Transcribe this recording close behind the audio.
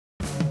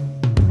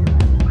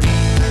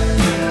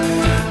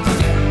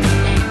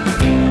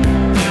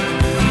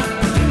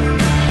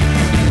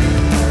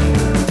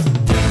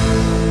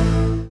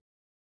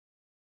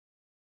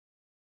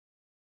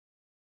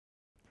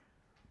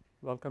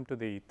Welcome to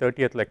the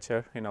 30th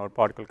lecture in our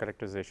particle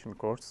characterization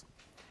course.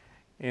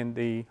 In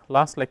the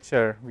last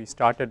lecture, we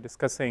started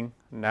discussing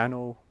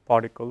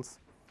nanoparticles,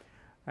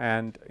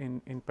 and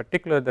in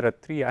particular there are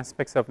three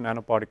aspects of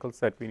nanoparticles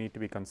that we need to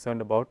be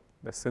concerned about: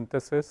 the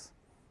synthesis,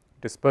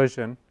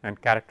 dispersion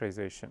and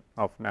characterization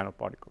of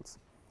nanoparticles.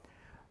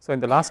 So,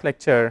 in the last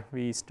lecture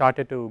we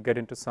started to get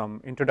into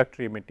some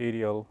introductory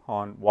material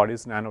on what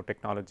is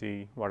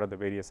nanotechnology, what are the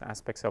various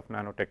aspects of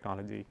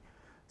nanotechnology,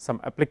 some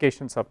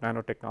applications of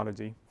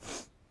nanotechnology,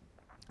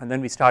 and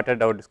then we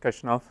started our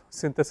discussion of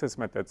synthesis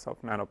methods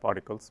of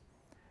nanoparticles,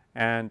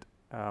 and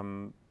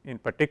in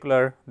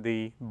particular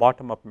the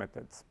bottom up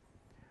methods.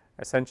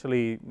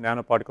 Essentially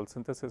nanoparticle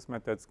synthesis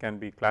methods can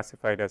be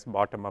classified as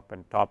bottom up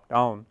and top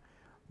down.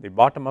 The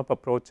bottom up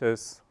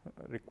approaches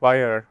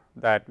require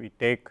that we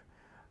take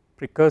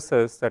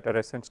precursors that are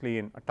essentially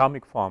in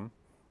atomic form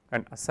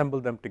and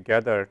assemble them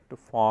together to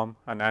form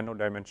a nano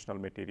dimensional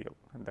material,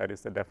 and that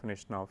is the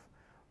definition of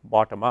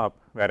bottom up,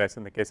 whereas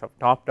in the case of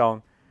top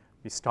down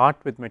we start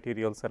with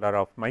materials that are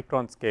of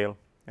micron scale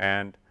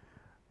and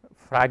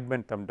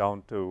fragment them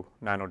down to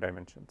nano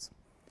dimensions.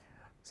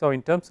 So,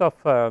 in terms of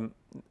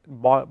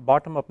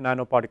bottom up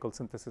nanoparticle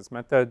synthesis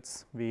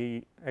methods,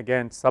 we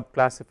again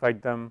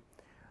subclassified them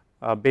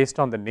based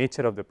on the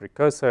nature of the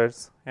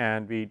precursors,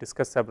 and we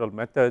discussed several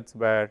methods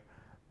where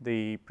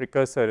the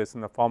precursor is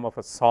in the form of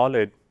a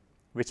solid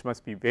which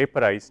must be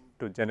vaporized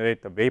to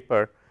generate the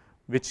vapor,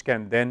 which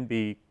can then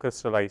be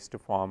crystallized to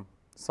form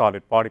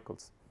solid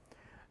particles.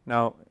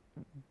 Now,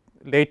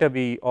 later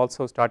we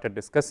also started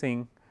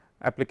discussing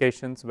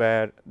applications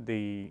where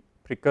the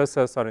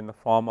precursors are in the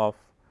form of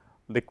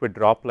liquid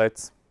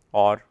droplets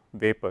or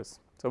vapors.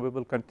 So, we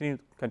will continue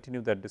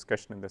that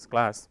discussion in this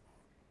class.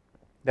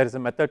 There is a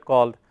method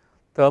called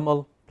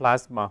thermal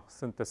plasma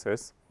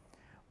synthesis,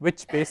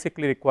 which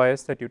basically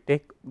requires that you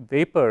take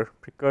vapor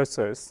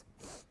precursors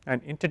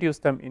and introduce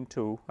them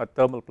into a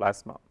thermal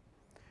plasma.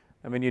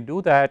 And when you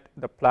do that,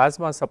 the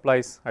plasma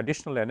supplies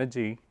additional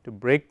energy to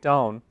break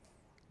down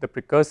the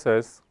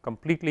precursors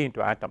completely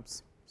into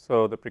atoms.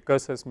 So, the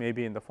precursors may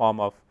be in the form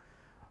of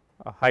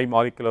high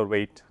molecular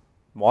weight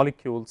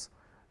molecules,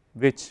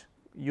 which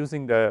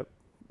using the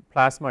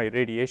plasma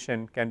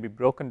irradiation can be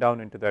broken down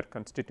into their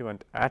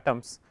constituent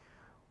atoms,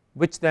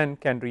 which then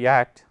can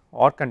react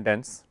or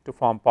condense to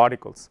form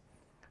particles.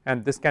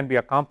 And this can be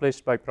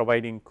accomplished by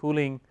providing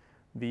cooling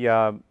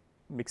via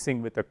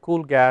mixing with a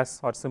cool gas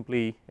or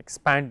simply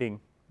expanding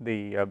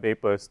the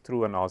vapors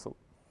through a nozzle.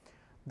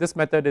 This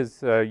method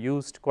is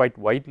used quite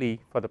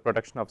widely for the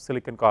production of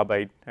silicon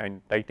carbide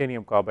and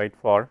titanium carbide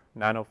for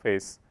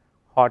nanophase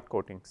hot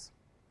coatings.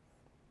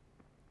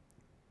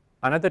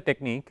 Another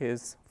technique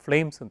is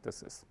flame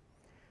synthesis.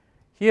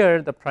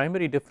 Here the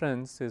primary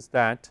difference is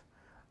that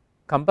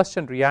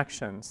combustion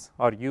reactions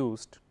are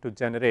used to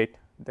generate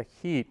the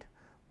heat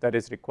that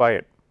is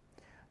required.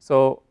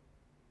 So,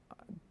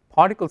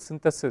 particle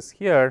synthesis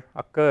here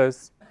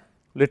occurs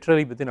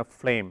literally within a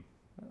flame.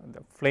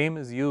 The flame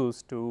is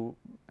used to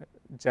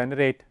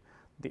generate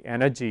the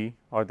energy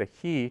or the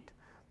heat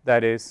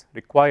that is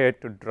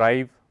required to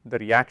drive the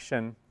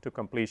reaction to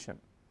completion.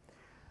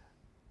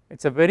 It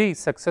is a very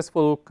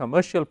successful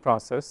commercial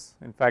process.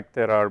 In fact,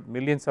 there are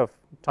millions of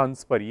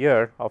tons per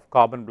year of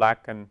carbon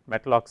black and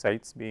metal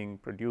oxides being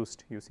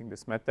produced using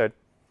this method.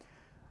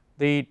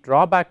 The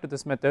drawback to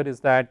this method is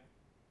that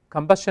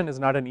combustion is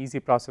not an easy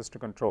process to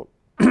control.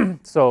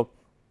 So,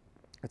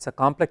 it is a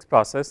complex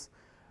process,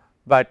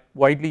 but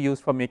widely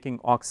used for making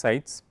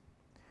oxides,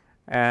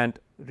 and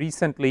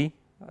recently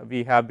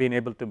we have been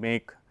able to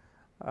make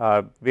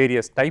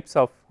various types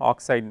of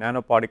oxide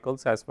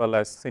nanoparticles as well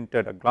as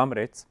sintered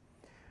agglomerates.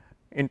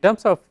 In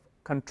terms of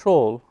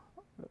control,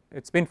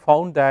 it has been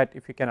found that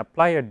if you can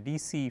apply a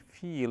DC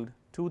field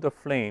to the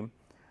flame,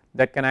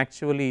 that can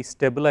actually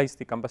stabilize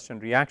the combustion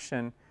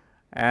reaction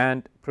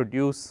and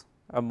produce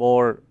a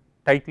more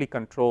tightly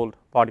controlled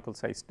particle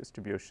size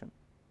distribution.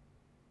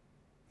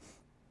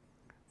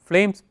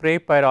 Flame spray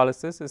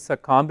pyrolysis is a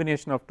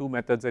combination of two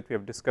methods that we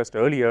have discussed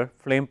earlier: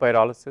 flame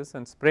pyrolysis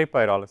and spray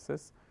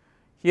pyrolysis.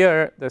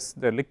 Here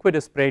the liquid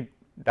is sprayed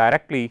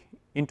directly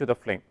into the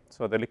flame.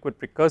 So, the liquid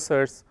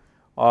precursors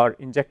are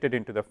injected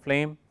into the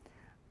flame.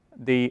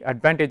 The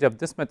advantage of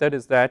this method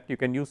is that you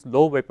can use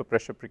low vapor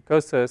pressure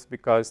precursors,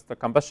 because the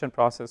combustion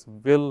process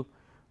will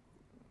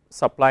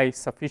supply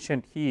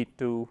sufficient heat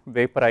to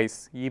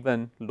vaporize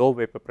even low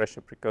vapor pressure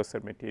precursor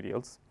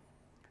materials,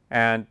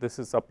 and this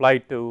is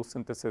applied to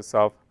synthesis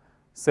of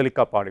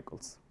silica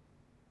particles.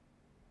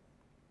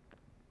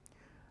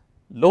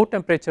 Low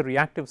temperature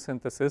reactive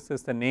synthesis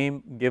is the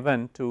name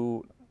given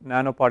to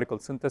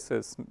nanoparticle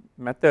synthesis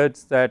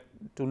methods that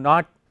do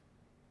not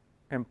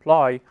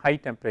employ high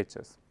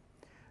temperatures.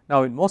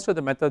 Now, in most of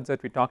the methods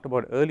that we talked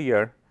about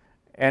earlier,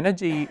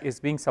 energy is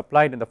being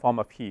supplied in the form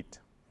of heat,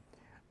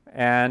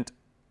 and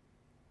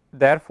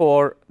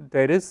therefore,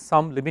 there is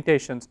some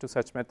limitations to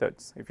such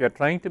methods. If you are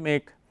trying to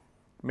make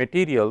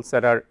materials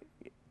that are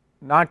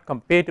not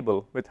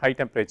compatible with high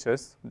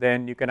temperatures,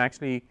 then you can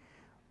actually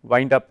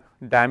wind up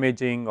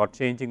damaging or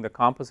changing the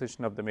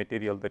composition of the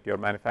material that you are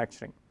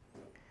manufacturing.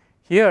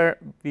 Here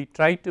we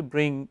try to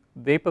bring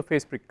vapor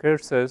phase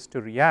precursors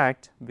to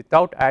react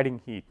without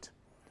adding heat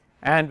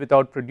and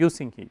without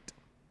producing heat.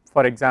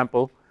 For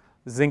example,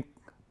 zinc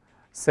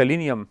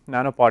selenium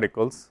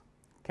nanoparticles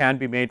can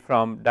be made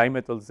from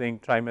dimethyl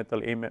zinc,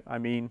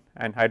 trimethylamine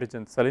and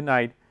hydrogen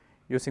selenide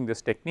using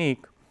this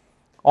technique.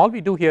 All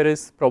we do here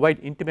is provide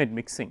intimate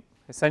mixing.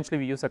 Essentially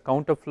we use a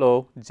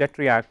counterflow jet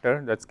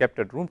reactor that is kept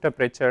at room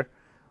temperature,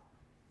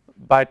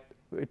 but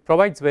it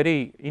provides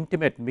very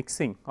intimate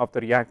mixing of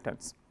the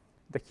reactants.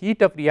 The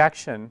heat of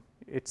reaction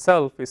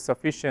itself is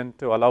sufficient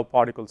to allow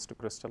particles to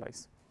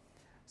crystallize.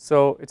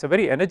 So it is a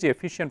very energy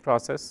efficient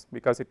process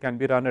because it can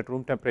be run at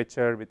room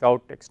temperature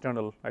without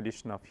external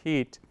addition of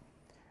heat,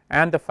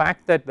 and the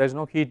fact that there is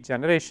no heat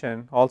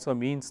generation also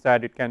means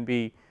that it can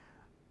be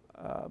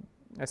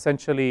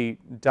essentially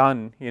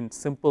done in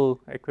simple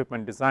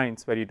equipment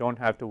designs where you do not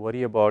have to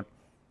worry about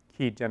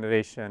heat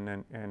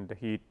generation and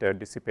heat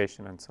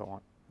dissipation and so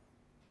on.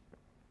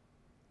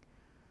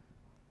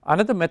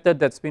 Another method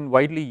that has been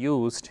widely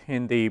used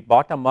in the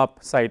bottom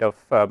up side of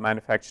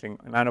manufacturing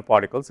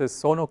nanoparticles is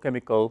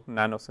sonochemical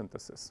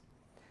nanosynthesis.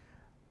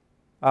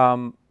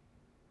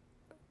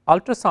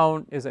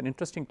 Ultrasound is an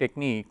interesting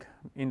technique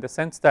in the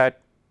sense that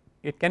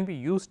it can be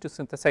used to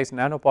synthesize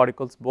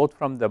nanoparticles both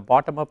from the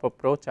bottom up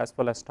approach as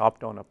well as top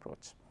down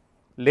approach.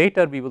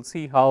 Later we will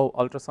see how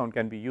ultrasound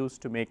can be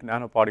used to make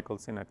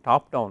nanoparticles in a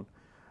top down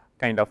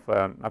kind of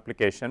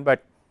application,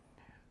 but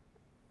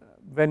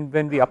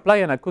when we apply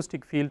an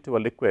acoustic field to a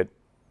liquid,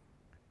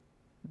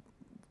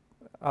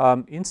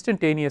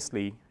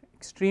 instantaneously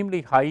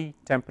extremely high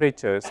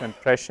temperatures and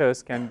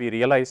pressures can be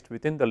realized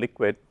within the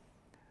liquid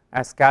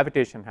as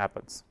cavitation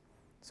happens.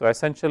 So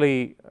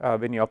essentially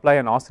when you apply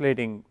an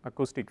oscillating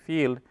acoustic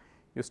field,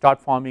 you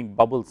start forming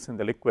bubbles in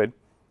the liquid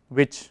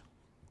which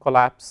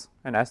collapse,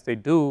 and as they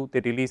do they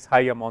release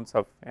high amounts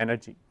of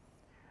energy.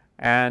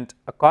 And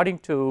according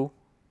to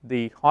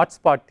the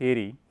hotspot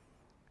theory,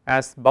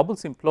 as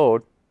bubbles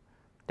implode,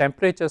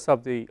 temperatures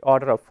of the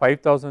order of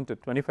 5000 to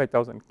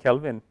 25,000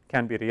 Kelvin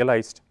can be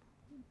realized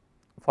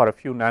for a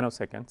few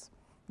nanoseconds,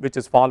 which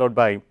is followed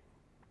by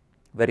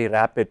very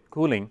rapid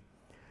cooling.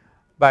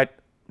 But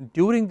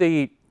during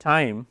the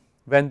time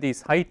when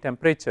these high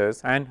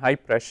temperatures and high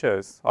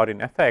pressures are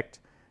in effect,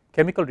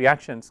 chemical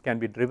reactions can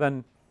be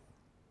driven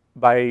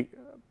by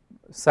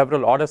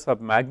several orders of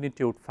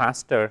magnitude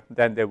faster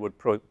than they would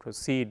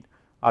proceed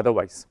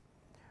otherwise.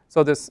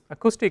 So this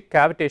acoustic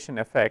cavitation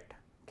effect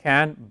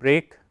can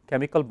break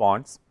chemical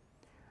bonds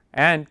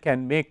and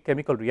can make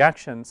chemical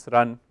reactions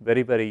run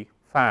very, very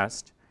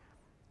fast,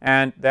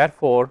 and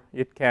therefore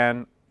it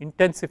can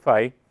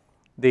intensify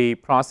the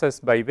process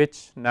by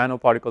which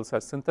nanoparticles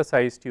are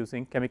synthesized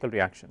using chemical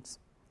reactions.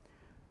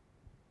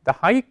 The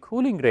high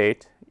cooling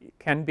rate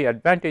can be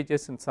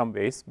advantageous in some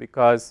ways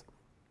because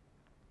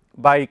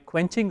by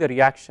quenching the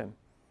reaction,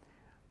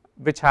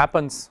 which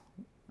happens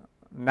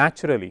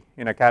naturally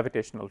in a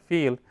cavitational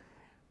field,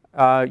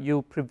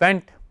 you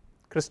prevent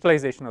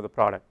crystallization of the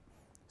product.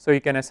 So you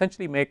can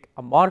essentially make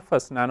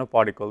amorphous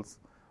nanoparticles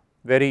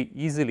very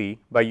easily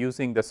by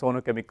using the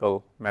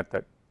sonochemical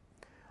method.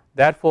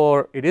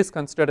 Therefore, it is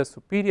considered a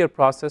superior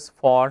process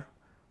for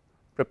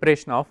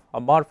preparation of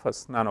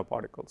amorphous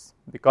nanoparticles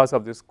because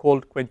of this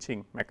cold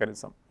quenching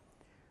mechanism.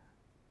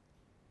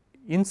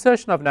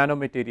 Insertion of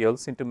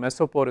nanomaterials into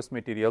mesoporous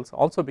materials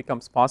also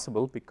becomes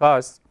possible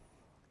because,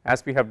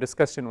 as we have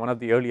discussed in one of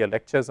the earlier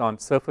lectures on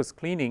surface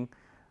cleaning,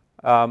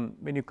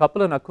 when you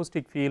couple an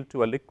acoustic field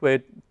to a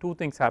liquid, two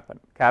things happen: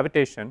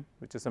 cavitation,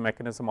 which is a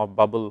mechanism of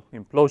bubble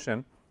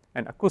implosion,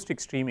 and acoustic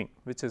streaming,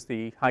 which is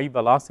the high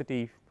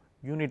velocity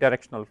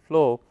unidirectional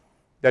flow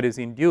that is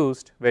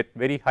induced with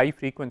very high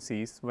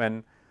frequencies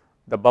when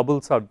the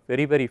bubbles are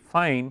very, very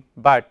fine,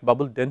 but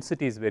bubble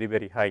density is very,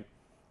 very high.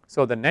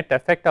 So the net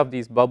effect of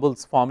these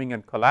bubbles forming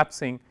and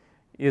collapsing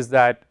is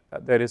that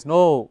there is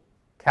no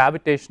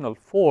cavitational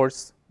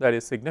force that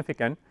is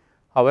significant.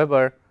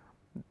 However,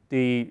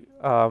 the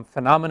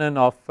phenomenon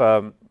of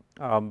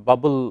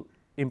bubble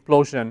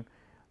implosion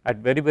at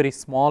very, very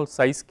small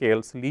size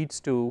scales leads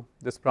to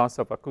this process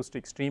of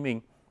acoustic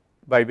streaming,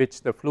 by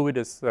which the fluid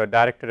is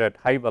directed at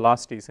high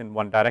velocities in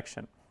one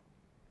direction.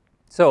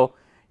 So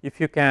if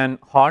you can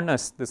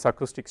harness this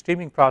acoustic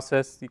streaming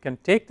process, you can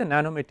take the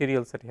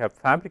nanomaterials that you have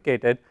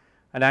fabricated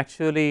and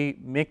actually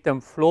make them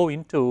flow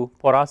into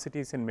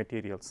porosities in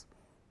materials.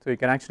 So you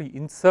can actually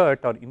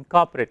insert or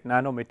incorporate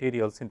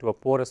nanomaterials into a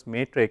porous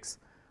matrix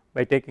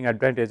by taking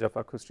advantage of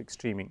acoustic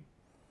streaming.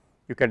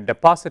 You can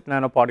deposit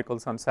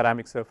nanoparticles on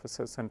ceramic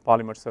surfaces and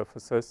polymer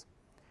surfaces,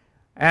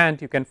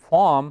 and you can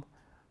form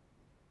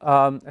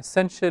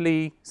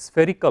essentially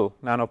spherical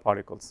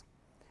nanoparticles.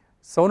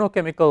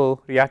 Sonochemical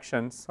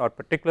reactions are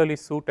particularly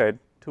suited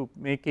to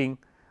making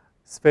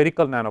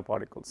spherical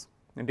nanoparticles.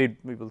 Indeed,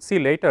 we will see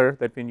later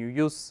that when you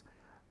use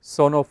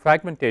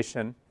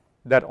sonofragmentation,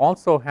 that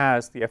also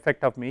has the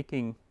effect of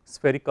making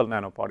spherical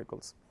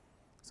nanoparticles.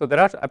 So there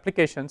are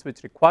applications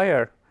which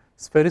require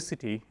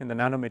sphericity in the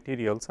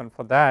nanomaterials, and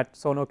for that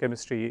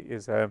sonochemistry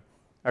is a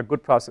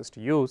good process to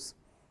use.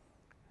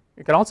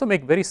 You can also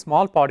make very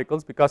small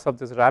particles because of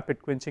this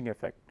rapid quenching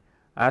effect.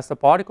 As the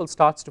particle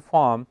starts to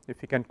form,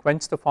 if you can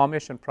quench the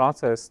formation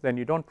process, then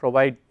you do not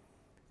provide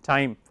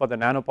time for the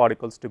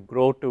nanoparticles to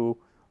grow to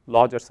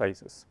larger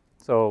sizes.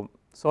 So,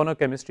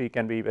 sonochemistry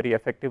can be very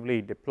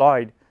effectively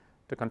deployed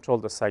to control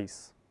the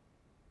size.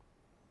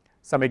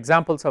 Some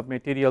examples of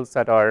materials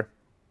that are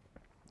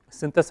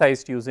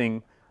synthesized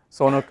using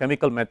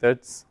sonochemical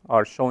methods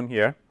are shown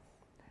here.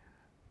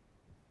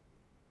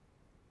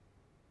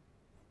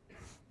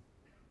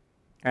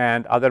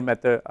 And other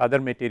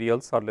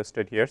materials are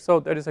listed here. So,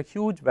 there is a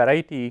huge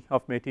variety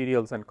of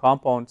materials and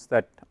compounds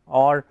that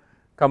are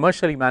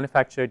commercially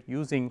manufactured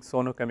using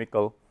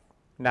sonochemical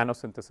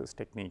nanosynthesis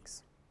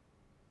techniques.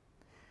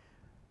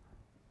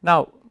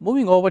 Now,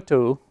 moving over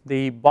to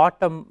the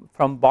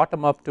from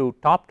bottom up to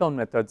top down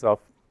methods of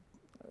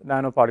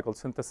nanoparticle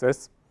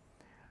synthesis,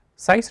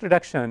 size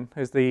reduction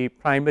is the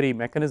primary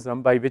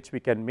mechanism by which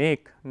we can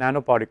make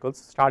nanoparticles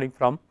starting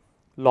from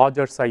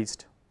larger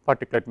sized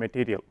particulate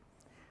material.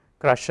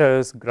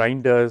 Crushers,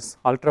 grinders,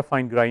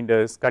 ultrafine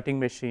grinders, cutting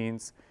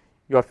machines,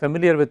 you are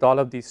familiar with all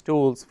of these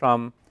tools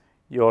from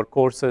your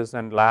courses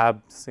and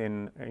labs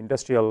in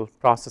industrial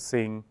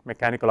processing,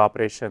 mechanical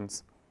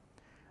operations.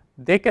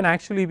 They can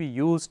actually be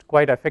used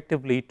quite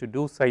effectively to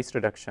do size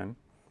reduction.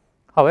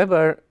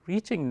 However,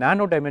 reaching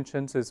nano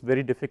dimensions is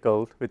very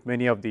difficult with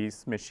many of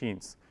these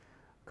machines.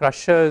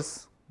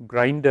 Crushers,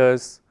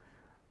 grinders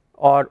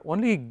are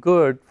only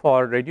good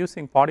for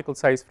reducing particle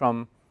size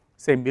from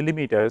say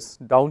millimeters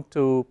down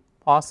to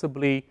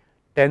possibly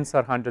tens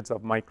or hundreds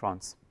of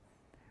microns.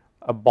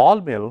 A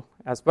ball mill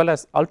as well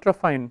as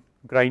ultrafine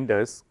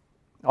grinders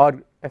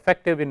are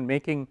effective in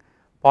making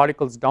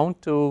particles down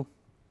to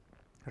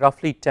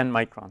roughly 10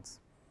 microns.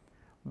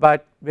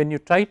 But when you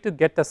try to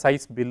get the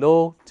size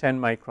below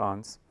 10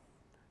 microns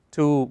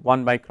to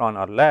 1 micron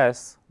or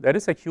less, there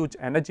is a huge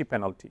energy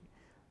penalty.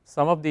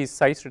 Some of these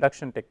size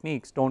reduction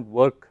techniques do not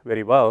work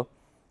very well,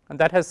 and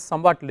that has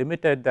somewhat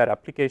limited their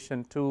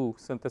application to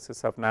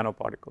synthesis of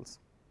nanoparticles.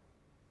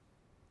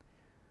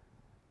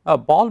 A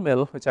ball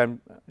mill, which I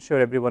am sure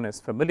everyone is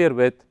familiar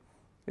with,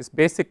 is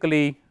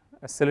basically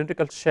a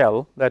cylindrical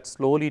shell that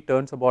slowly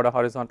turns about a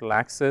horizontal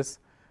axis.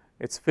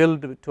 It is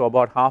filled to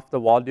about half the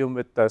volume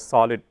with the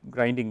solid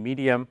grinding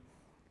medium,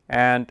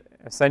 and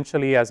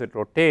essentially as it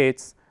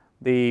rotates,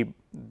 the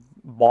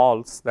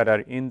balls that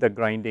are in the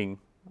grinding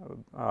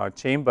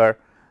chamber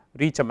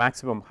reach a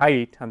maximum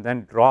height and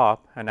then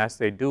drop, and as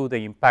they do,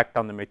 the impact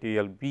on the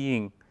material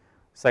being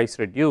size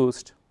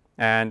reduced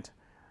and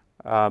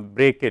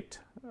break it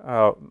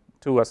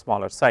to a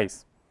smaller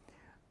size.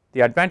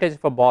 The advantage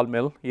of a ball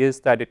mill is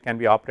that it can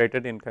be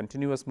operated in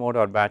continuous mode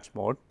or batch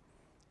mode.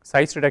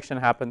 Size reduction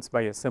happens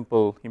by a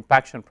simple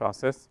impaction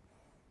process.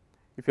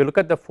 If you look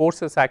at the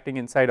forces acting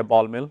inside a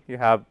ball mill, you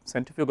have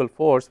centrifugal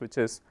force, which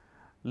is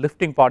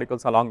lifting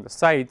particles along the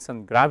sides,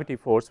 and gravity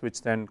force,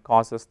 which then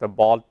causes the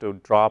ball to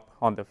drop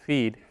on the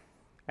feed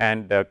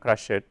and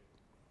crush it.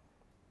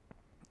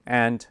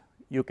 And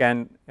you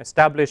can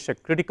establish a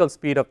critical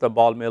speed of the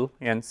ball mill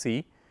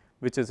NC,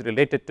 which is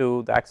related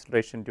to the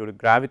acceleration due to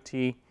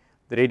gravity,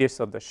 the radius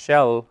of the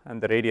shell, and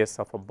the radius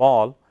of a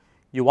ball.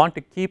 You want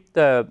to keep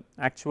the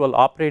actual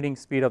operating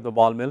speed of the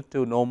ball mill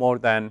to no more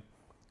than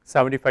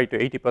 75 to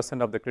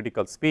 80% of the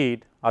critical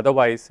speed.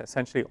 Otherwise,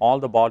 essentially all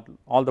the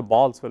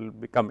balls will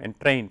become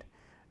entrained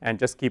and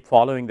just keep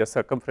following the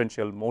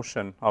circumferential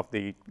motion of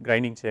the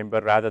grinding chamber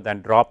rather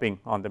than dropping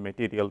on the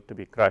material to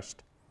be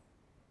crushed.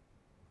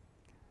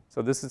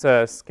 So, this is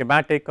a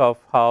schematic of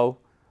how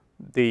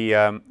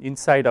the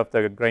inside of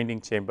the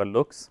grinding chamber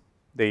looks.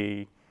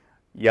 The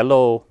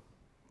yellow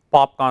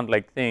popcorn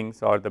like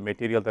things are the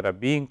material that are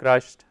being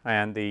crushed,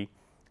 and the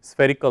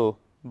spherical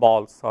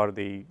balls are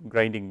the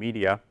grinding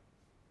media.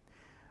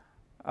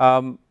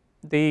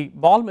 The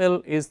ball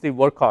mill is the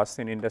workhorse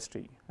in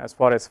industry as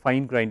far as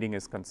fine grinding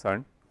is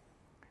concerned.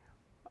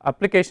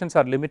 Applications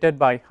are limited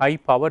by high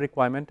power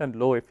requirement and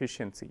low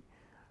efficiency.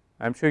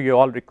 I am sure you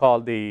all recall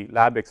the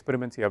lab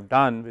experiments you have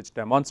done, which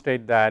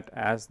demonstrate that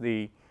as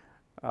the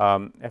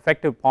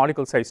effective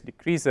particle size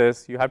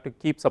decreases, you have to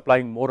keep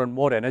supplying more and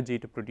more energy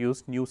to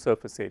produce new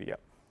surface area.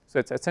 So,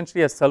 it is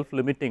essentially a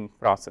self-limiting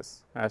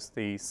process. As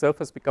the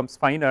surface becomes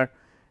finer,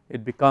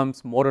 it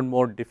becomes more and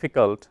more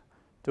difficult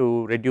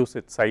to reduce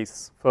its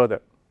size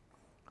further.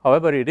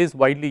 However, it is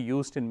widely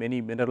used in many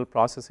mineral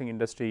processing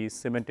industries,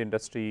 cement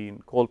industry, in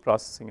coal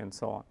processing, and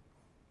so on.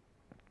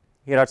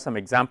 Here are some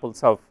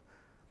examples of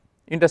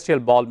industrial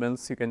ball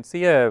mills. You can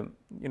see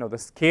the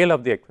scale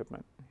of the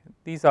equipment.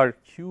 These are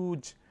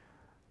huge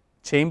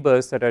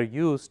chambers that are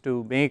used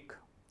to make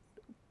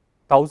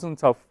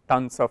thousands of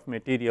tons of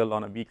material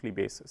on a weekly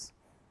basis.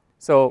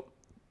 So,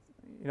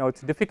 it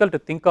is difficult to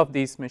think of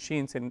these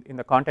machines in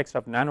the context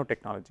of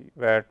nanotechnology,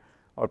 where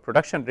our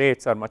production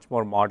rates are much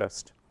more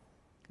modest.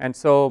 And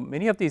so,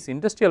 many of these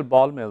industrial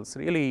ball mills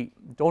really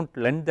do not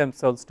lend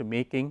themselves to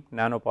making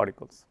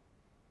nanoparticles.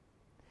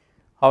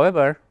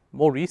 However,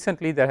 more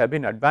recently there have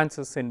been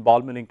advances in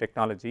ball milling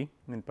technology,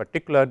 in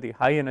particular the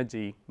high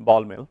energy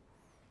ball mill,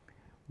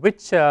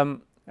 which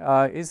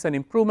is an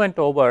improvement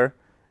over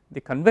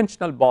the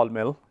conventional ball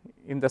mill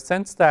in the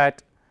sense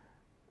that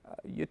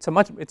it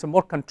is a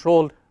more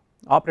controlled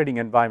operating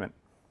environment.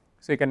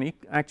 So, you can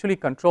actually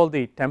control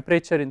the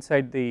temperature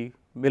inside the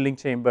milling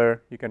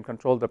chamber, you can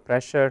control the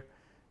pressure,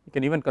 you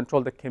can even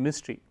control the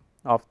chemistry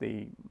of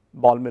the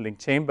ball milling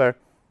chamber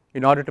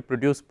in order to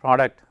produce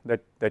product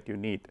that you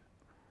need.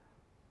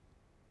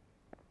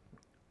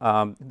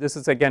 This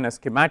is again a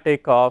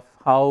schematic of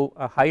how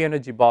a high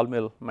energy ball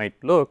mill might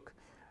look.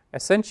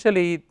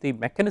 Essentially the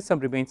mechanism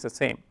remains the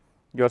same.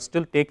 You are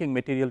still taking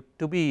material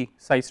to be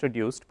size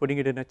reduced, putting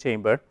it in a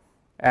chamber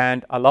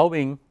and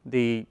allowing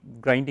the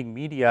grinding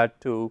media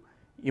to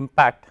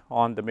impact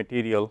on the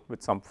material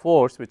with some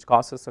force which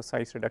causes a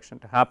size reduction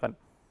to happen.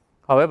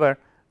 However,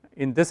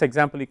 in this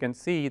example you can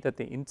see that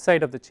the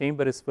inside of the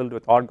chamber is filled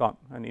with argon,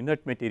 an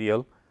inert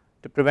material,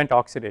 to prevent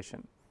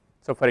oxidation.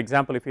 So, for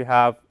example, if you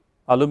have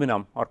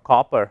aluminum or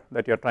copper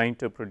that you are trying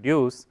to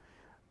produce,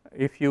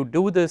 if you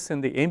do this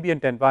in the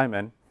ambient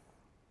environment,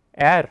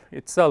 air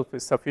itself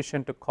is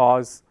sufficient to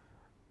cause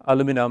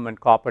aluminum and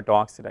copper to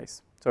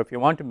oxidize. So, if you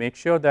want to make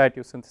sure that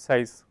you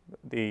synthesize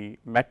the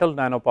metal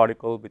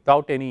nanoparticle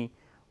without any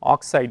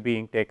oxide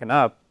being taken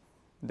up,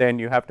 then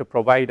you have to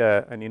provide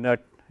an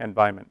inert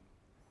environment.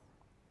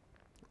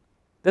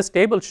 This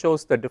table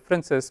shows the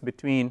differences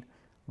between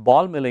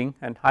ball milling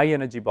and high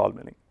energy ball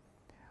milling.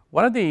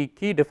 One of the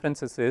key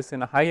differences is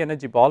in a high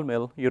energy ball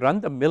mill, you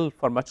run the mill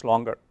for much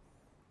longer.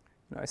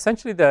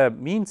 Essentially the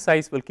mean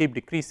size will keep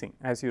decreasing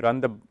as you run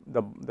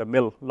the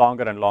mill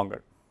longer and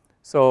longer.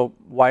 So,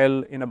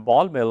 while in a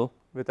ball mill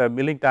with a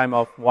milling time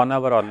of 1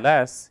 hour or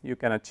less, you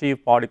can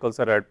achieve particles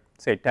that are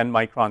say 10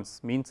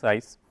 microns mean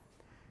size.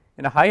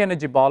 In a high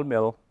energy ball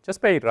mill,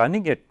 just by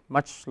running it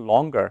much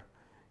longer,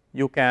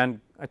 you can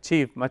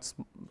achieve much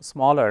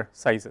smaller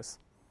sizes.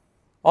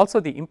 Also,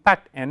 the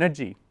impact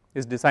energy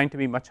is designed to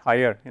be much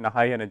higher in a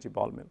high energy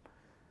ball mill.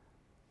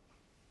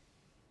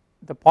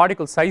 The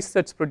particle size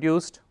that is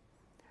produced,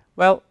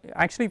 well,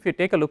 actually if you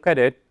take a look at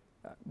it,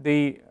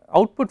 the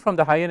output from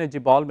the high energy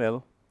ball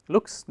mill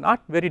looks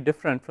not very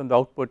different from the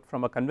output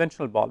from a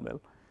conventional ball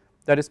mill.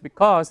 That is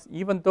because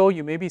even though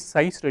you may be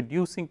size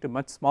reducing to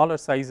much smaller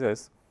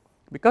sizes,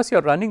 because you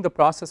are running the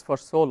process for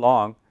so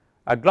long,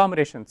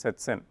 agglomeration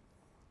sets in.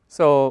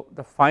 So,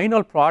 the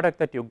final product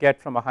that you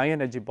get from a high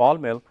energy ball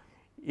mill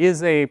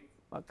is a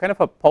kind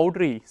of a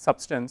powdery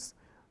substance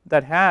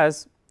that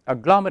has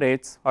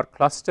agglomerates or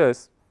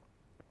clusters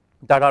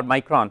that are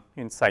micron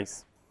in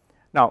size.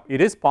 Now,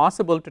 it is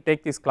possible to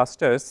take these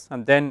clusters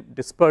and then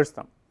disperse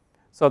them.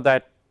 So,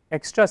 that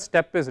extra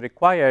step is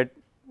required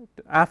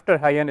after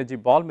high energy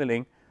ball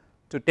milling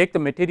to take the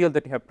material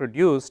that you have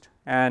produced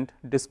and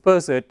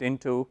disperse it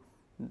into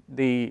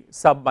the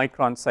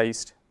sub-micron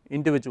sized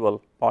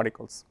individual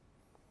particles.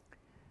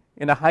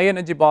 In a high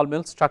energy ball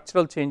mill,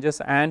 structural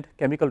changes and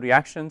chemical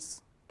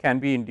reactions can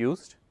be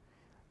induced.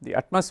 The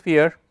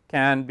atmosphere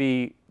can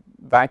be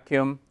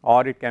vacuum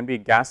or it can be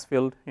gas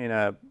filled in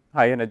a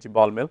high energy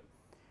ball mill,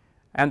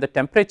 and the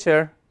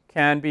temperature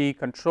can be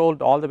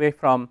controlled all the way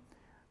from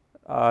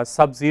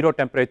sub-zero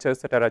temperatures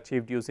that are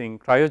achieved using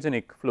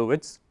cryogenic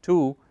fluids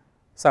to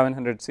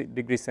 700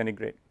 degrees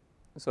centigrade.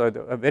 So,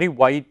 a very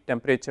wide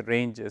temperature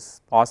range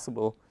is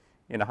possible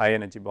in a high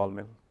energy ball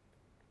mill.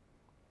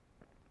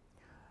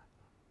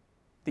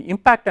 The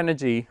impact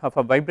energy of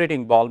a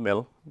vibrating ball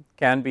mill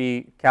can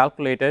be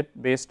calculated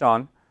based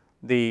on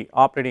the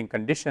operating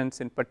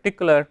conditions, in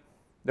particular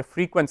the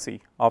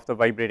frequency of the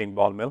vibrating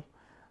ball mill.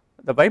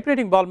 The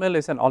vibrating ball mill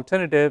is an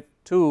alternative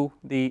to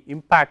the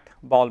impact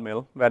ball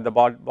mill, where the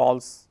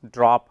balls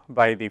drop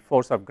by the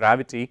force of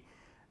gravity,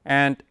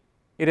 and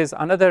it is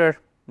another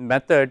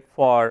method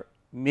for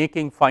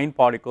making fine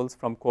particles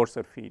from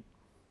coarser feed.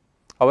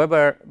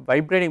 However,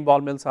 vibrating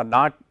ball mills are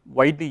not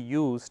widely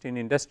used in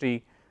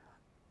industry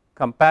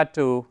compared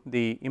to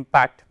the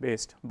impact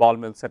based ball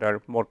mills that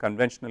are more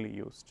conventionally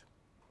used.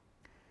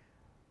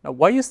 Now,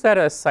 why is there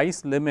a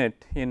size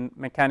limit in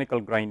mechanical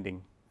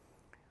grinding?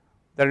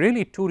 There are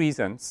really two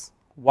reasons.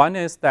 One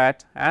is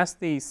that as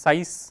the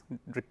size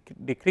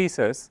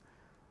decreases,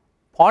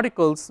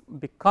 particles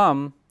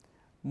become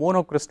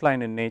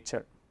monocrystalline in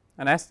nature,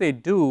 and as they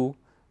do,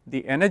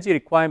 the energy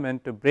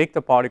requirement to break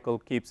the particle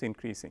keeps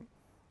increasing.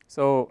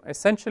 So,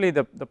 essentially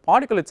the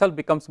particle itself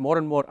becomes more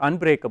and more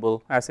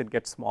unbreakable as it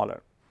gets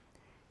smaller.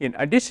 In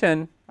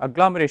addition,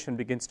 agglomeration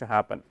begins to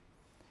happen.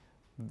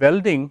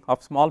 Welding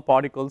of small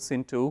particles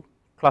into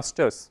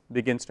clusters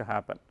begins to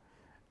happen,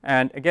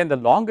 and again the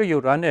longer you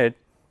run it,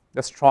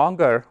 the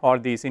stronger are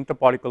these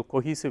interparticle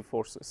cohesive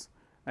forces,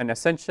 and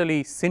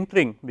essentially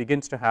sintering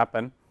begins to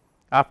happen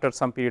after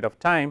some period of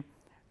time,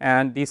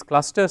 and these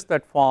clusters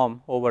that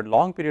form over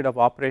long period of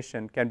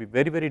operation can be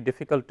very, very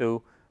difficult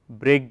to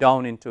break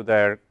down into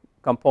their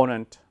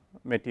component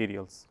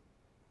materials.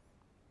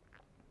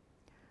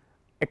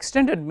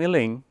 Extended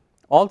milling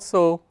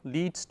also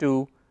leads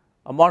to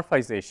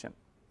amorphization.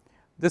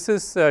 This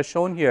is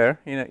shown here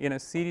in a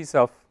series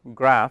of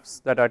graphs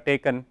that are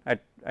taken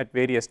at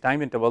various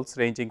time intervals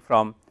ranging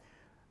from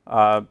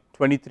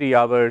 23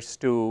 hours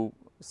to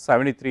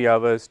 73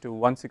 hours to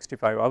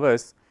 165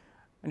 hours,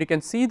 and you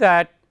can see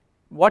that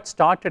what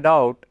started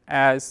out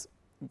as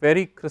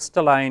very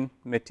crystalline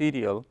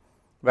material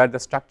where the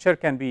structure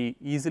can be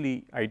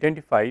easily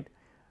identified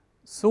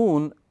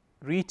soon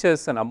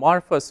reaches an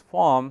amorphous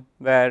form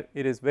where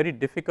it is very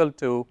difficult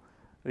to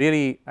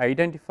really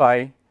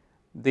identify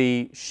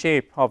the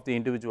shape of the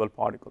individual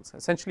particles.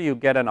 Essentially you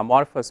get an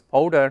amorphous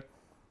powder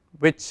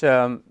which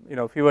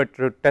if you were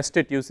to test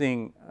it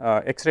using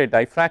X-ray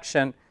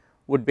diffraction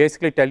would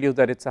basically tell you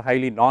that it is a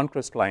highly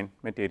non-crystalline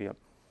material.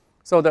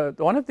 So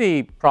one of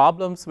the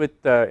problems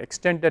with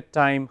extended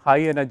time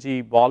high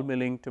energy ball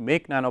milling to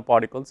make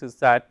nanoparticles is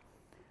that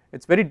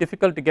it is very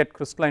difficult to get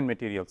crystalline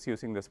materials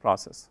using this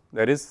process.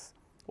 There is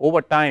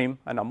over time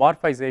an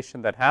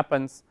amorphization that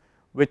happens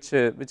which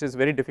is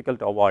very difficult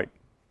to avoid.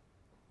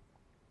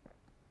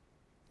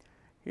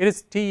 Here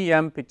is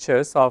TEM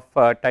pictures of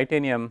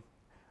titanium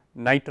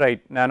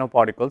nitride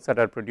nanoparticles that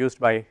are produced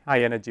by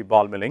high energy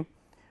ball milling,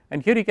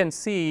 and here you can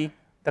see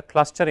the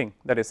clustering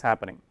that is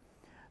happening.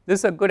 This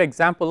is a good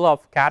example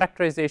of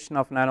characterization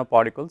of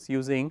nanoparticles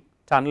using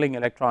tunneling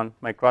electron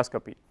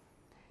microscopy.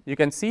 You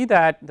can see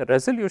that the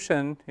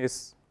resolution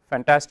is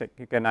fantastic.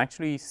 You can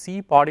actually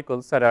see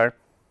particles that are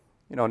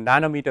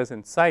nanometers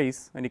in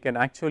size, and you can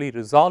actually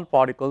resolve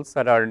particles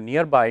that are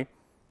nearby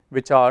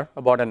which are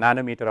about a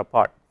nanometer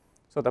apart.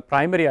 So the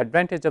primary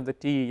advantage of the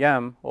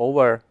TEM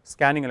over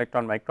scanning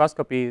electron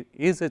microscopy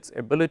is its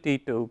ability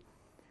to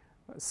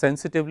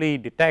sensitively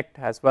detect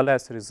as well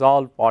as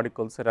resolve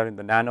particles that are in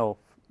the nano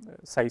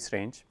size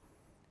range,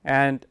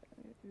 and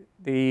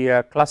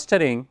the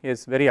clustering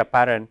is very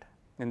apparent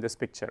in this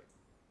picture.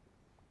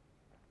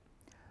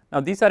 Now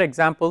these are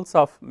examples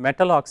of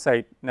metal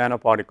oxide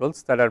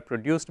nanoparticles that are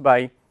produced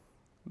by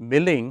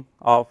milling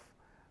of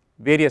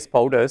various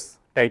powders,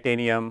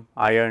 titanium,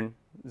 iron,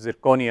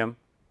 zirconium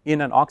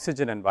in an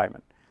oxygen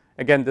environment.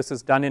 Again, this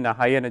is done in a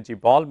high energy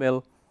ball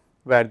mill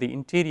where the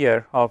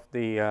interior of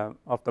the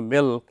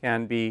mill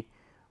can be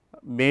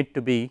made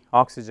to be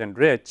oxygen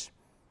rich,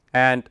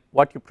 and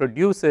what you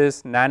produce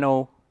is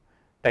nano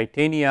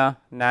titania,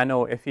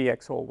 nano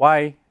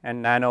FeXOY and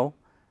nano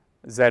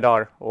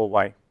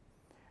ZrOY.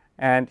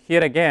 And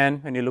here again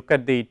when you look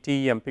at the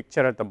TEM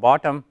picture at the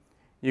bottom,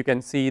 you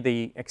can see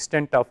the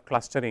extent of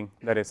clustering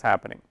that is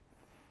happening.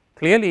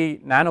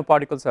 Clearly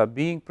nanoparticles are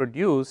being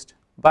produced,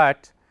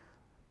 but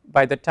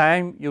by the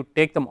time you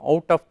take them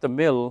out of the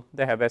mill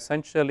they have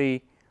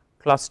essentially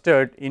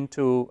clustered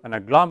into an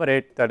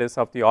agglomerate that is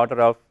of the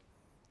order of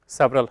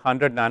several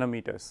hundred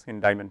nanometers in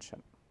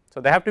dimension. So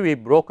they have to be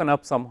broken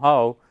up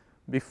somehow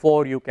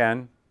before you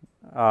can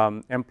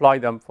employ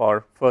them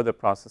for further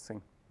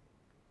processing.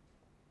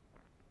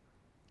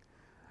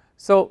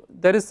 So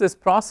there is this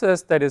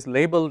process that is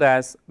labeled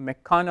as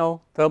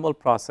mechanothermal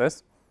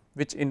process,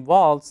 which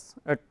involves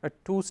a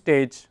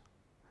two-stage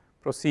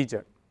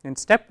procedure. In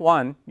step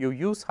 1 you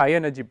use high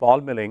energy ball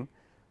milling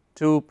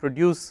to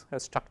produce a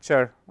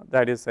structure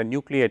that is a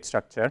nucleate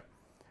structure.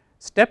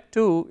 Step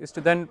 2 is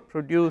to then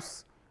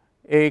produce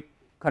a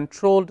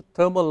controlled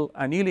thermal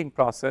annealing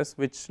process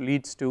which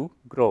leads to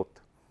growth.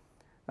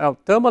 Now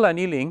thermal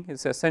annealing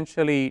is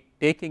essentially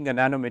taking a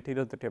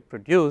nanomaterial that you have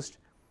produced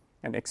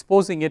and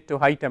exposing it to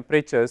high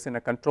temperatures in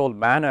a controlled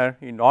manner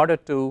in order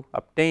to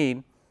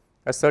obtain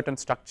a certain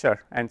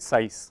structure and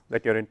size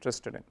that you are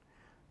interested in.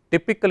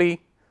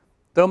 Typically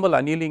thermal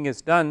annealing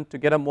is done to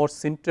get a more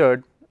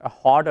sintered, a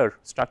harder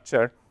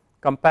structure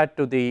compared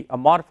to the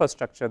amorphous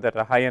structure that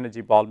a high energy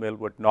ball mill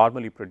would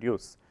normally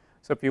produce.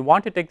 So if you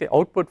want to take the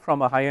output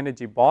from a high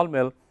energy ball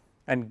mill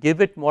and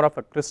give it more of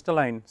a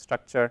crystalline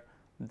structure,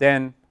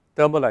 then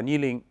thermal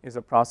annealing is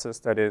a process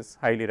that is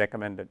highly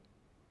recommended.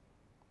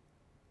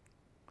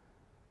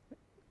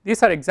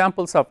 These are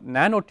examples of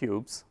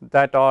nanotubes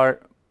that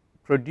are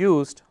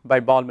produced by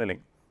ball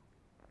milling.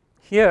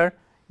 Here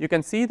you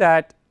can see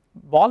that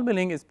ball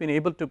milling has been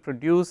able to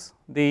produce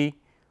the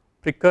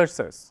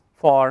precursors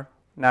for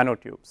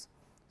nanotubes.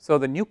 So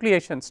the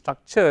nucleation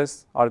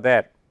structures are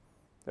there.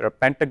 There are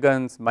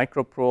pentagons,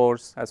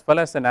 micropores as well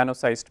as the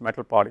nano-sized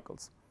metal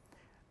particles,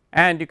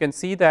 and you can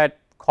see that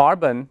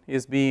carbon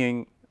is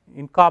being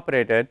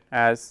incorporated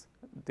as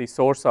the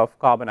source of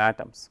carbon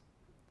atoms.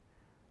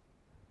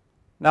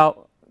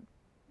 Now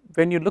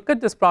when you look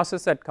at this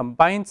process that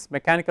combines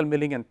mechanical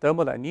milling and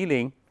thermal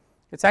annealing,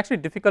 it is actually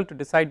difficult to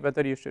decide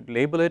whether you should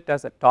label it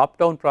as a top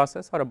down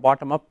process or a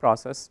bottom up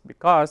process,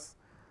 because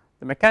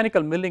the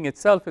mechanical milling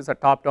itself is a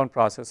top down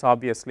process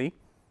obviously,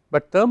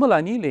 but thermal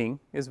annealing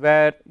is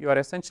where you are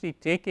essentially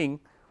taking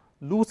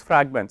loose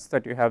fragments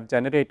that you have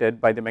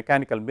generated by the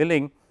mechanical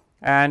milling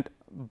and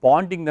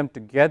bonding them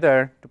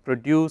together to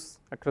produce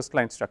a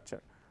crystalline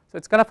structure. So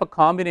it is kind of a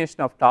combination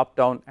of top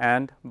down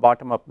and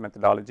bottom up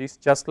methodologies,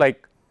 just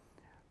like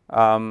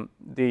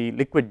the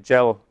liquid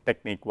gel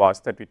technique was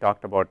that we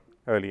talked about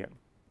earlier.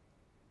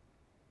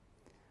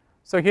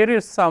 So here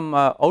is some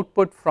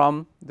output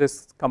from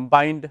this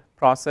combined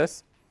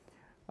process.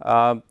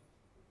 Boron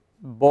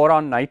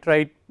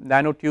nitride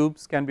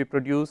nanotubes can be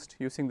produced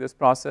using this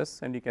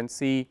process, and you can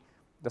see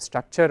the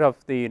structure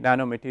of the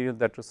nanomaterial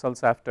that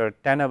results after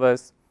 10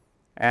 hours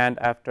and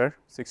after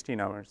 16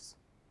 hours.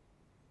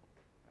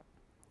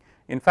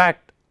 In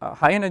fact,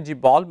 high energy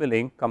ball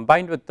milling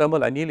combined with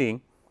thermal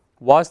annealing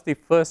was the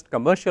first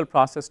commercial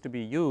process to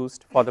be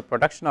used for the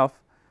production of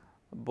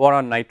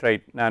boron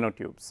nitride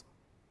nanotubes.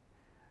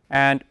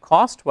 And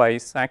cost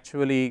wise,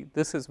 actually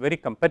this is very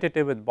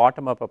competitive with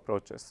bottom up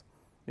approaches.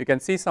 You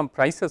can see some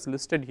prices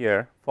listed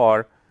here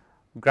for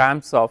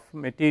grams of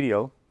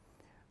material.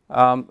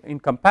 In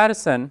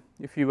comparison,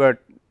 if you were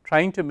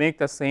trying to make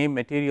the same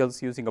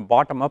materials using a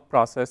bottom up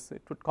process,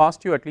 it would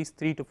cost you at least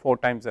 3 to 4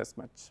 times as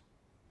much.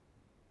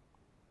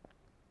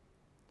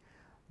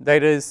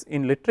 There is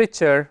in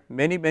literature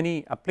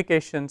many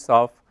applications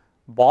of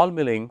ball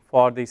milling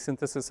for the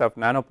synthesis of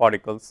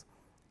nanoparticles,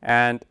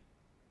 and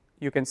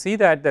you can see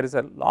that there is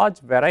a large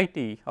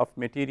variety of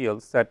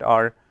materials that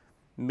are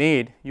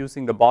made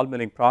using the ball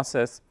milling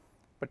process,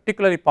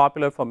 particularly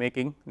popular for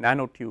making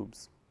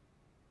nanotubes.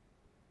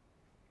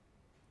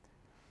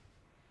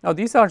 Now,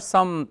 these are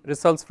some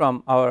results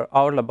from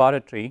our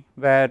laboratory,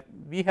 where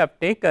we have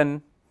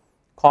taken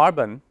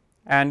carbon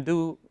and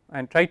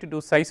try to do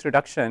size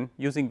reduction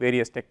using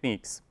various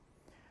techniques.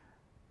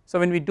 So,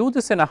 when we do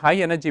this in a high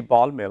energy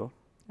ball mill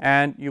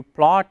and you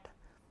plot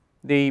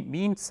the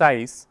mean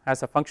size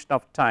as a function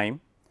of time,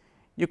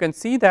 you can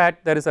see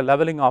that there is a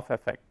leveling off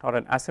effect or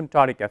an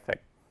asymptotic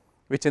effect,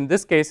 which in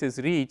this case is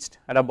reached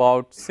at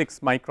about 6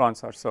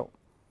 microns or so,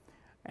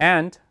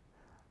 and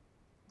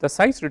the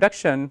size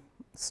reduction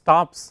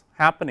stops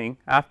happening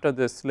after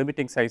this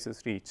limiting size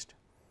is reached.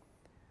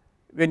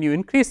 When you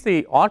increase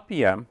the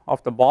RPM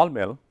of the ball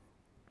mill,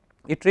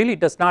 it really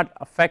does not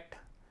affect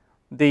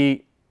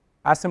the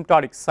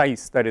asymptotic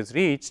size that is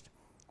reached.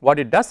 What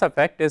it does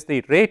affect is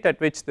the rate at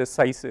which the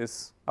size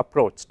is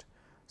approached.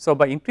 So,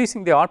 by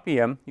increasing the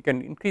RPM, you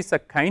can increase the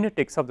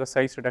kinetics of the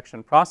size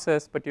reduction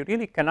process, but you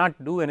really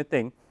cannot do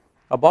anything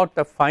about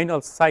the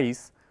final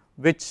size,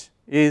 which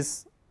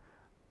is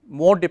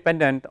more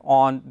dependent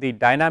on the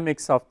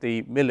dynamics of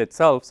the mill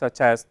itself,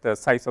 such as the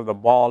size of the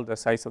ball, the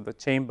size of the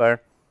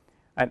chamber,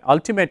 and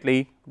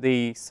ultimately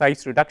the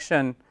size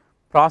reduction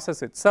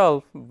process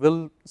itself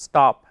will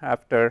stop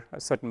after a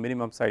certain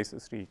minimum size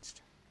is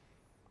reached.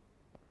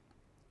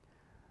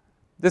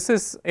 This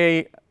is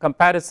a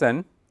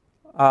comparison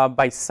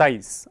by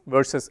size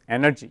versus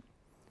energy.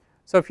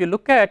 So, if you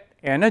look at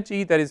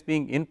energy that is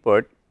being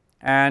input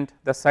and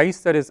the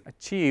size that is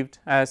achieved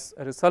as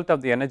a result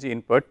of the energy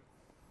input,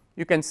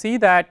 you can see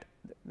that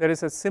there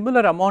is a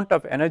similar amount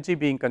of energy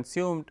being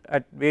consumed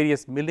at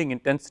various milling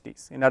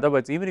intensities. In other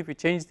words, even if you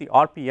change the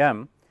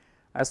RPM,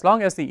 as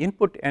long as the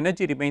input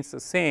energy remains the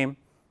same,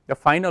 the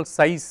final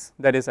size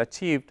that is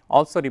achieved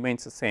also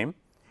remains the same.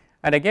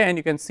 And again,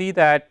 you can see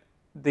that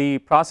the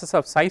process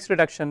of size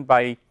reduction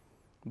by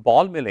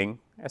ball milling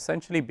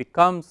essentially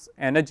becomes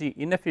energy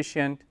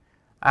inefficient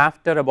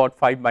after about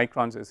 5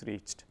 microns is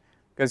reached,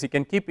 because you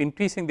can keep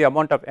increasing the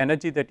amount of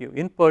energy that you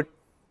input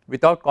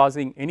without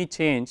causing any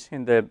change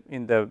in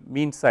the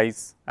mean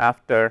size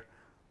after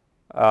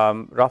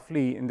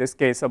roughly, in this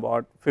case,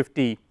 about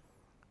 50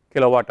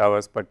 kilowatt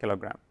hours per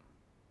kilogram.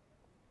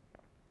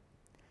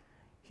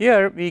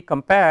 Here we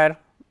compare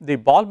the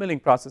ball milling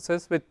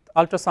processes with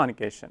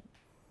ultrasonication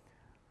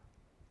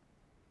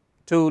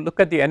to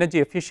look at the energy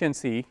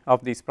efficiency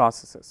of these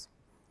processes.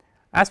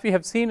 As we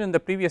have seen in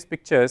the previous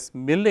pictures,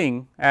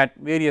 milling at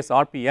various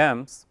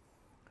RPMs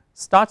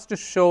starts to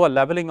show a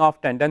leveling off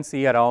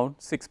tendency around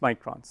 6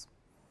 microns,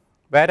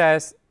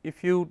 whereas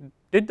if you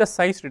did the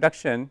size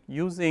reduction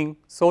using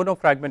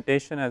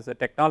sonofragmentation as a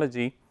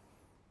technology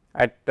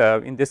at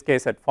in this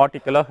case at 40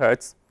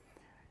 kilohertz,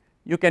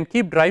 you can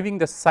keep driving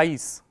the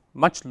size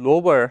much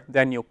lower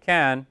than you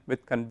can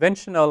with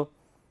conventional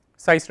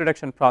size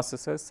reduction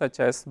processes such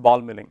as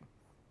ball milling.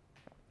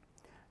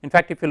 In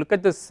fact, if you look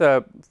at this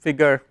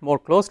figure more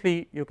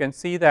closely, you can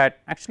see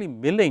that actually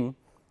milling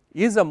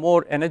is a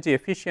more energy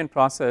efficient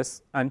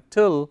process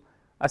until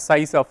a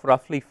size of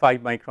roughly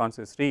 5 microns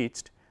is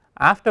reached,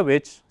 after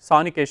which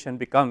sonication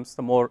becomes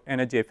the more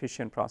energy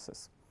efficient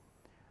process.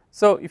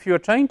 So, if you are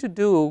trying to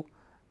do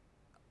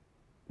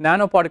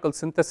nanoparticle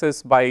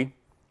synthesis by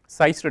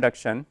size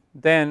reduction,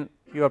 then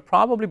you are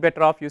probably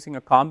better off using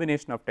a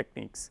combination of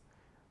techniques.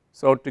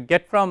 So, to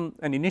get from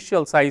an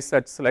initial size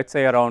that is, let us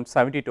say, around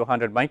 70 to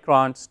 100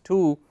 microns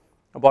to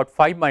about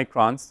 5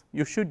 microns,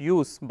 you should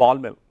use ball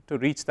mill to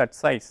reach that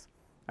size,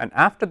 and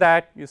after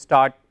that you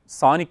start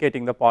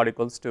sonicating the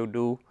particles to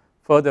do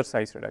further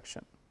size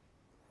reduction.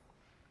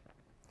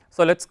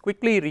 So, let us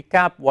quickly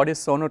recap what is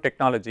sono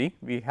technology.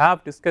 We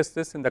have discussed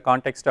this in the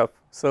context of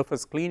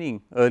surface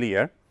cleaning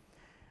earlier.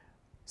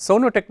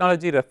 Sono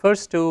technology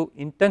refers to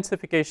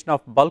intensification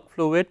of bulk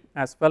fluid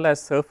as well as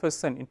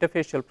surface and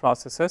interfacial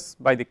processes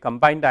by the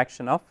combined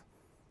action of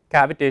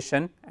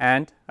cavitation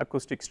and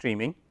acoustic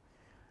streaming.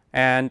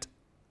 And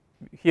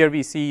here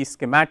we see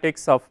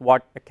schematics of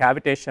what a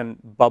cavitation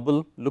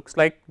bubble looks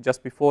like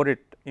just before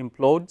it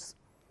implodes.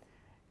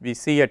 We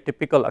see a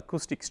typical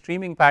acoustic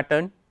streaming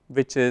pattern,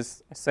 which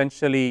is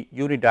essentially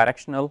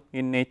unidirectional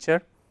in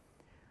nature,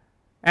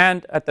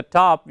 and at the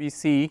top we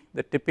see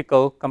the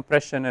typical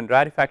compression and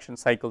rarefaction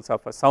cycles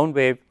of a sound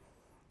wave,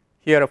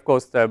 Here of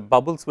course the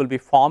bubbles will be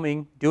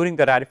forming during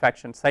the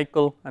rarefaction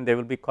cycle and they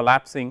will be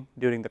collapsing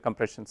during the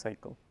compression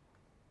cycle.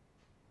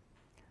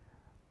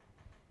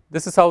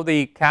 This is how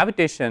the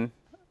cavitation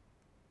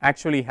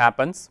actually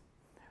happens.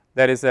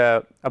 There is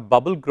a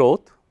bubble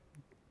growth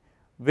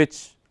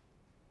which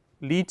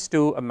leads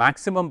to a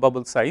maximum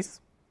bubble size,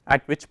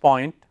 at which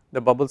point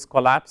the bubbles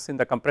collapse in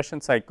the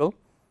compression cycle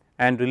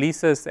and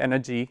releases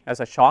energy as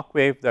a shock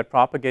wave that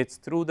propagates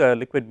through the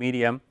liquid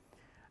medium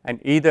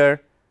and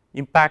either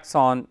impacts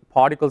on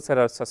particles that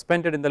are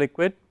suspended in the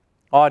liquid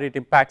or it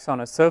impacts on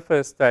a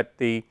surface that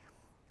the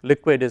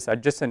liquid is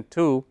adjacent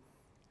to,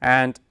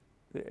 and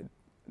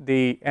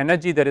the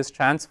energy that is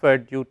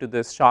transferred due to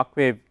this shock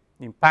wave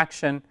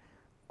impaction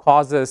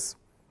causes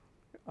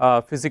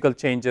physical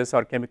changes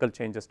or chemical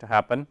changes to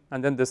happen,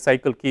 and then this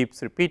cycle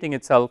keeps repeating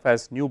itself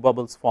as new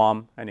bubbles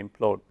form and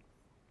implode.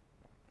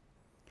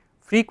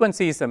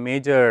 Frequency is a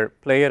major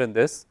player in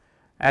this.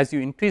 As you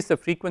increase the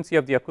frequency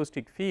of the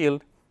acoustic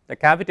field, the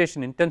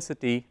cavitation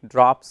intensity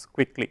drops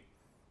quickly.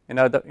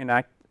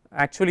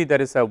 Actually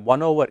there is a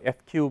 1 over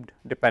f cubed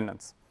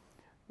dependence.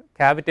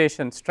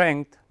 Cavitation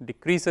strength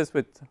decreases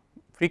with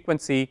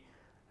frequency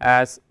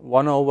as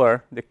 1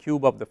 over the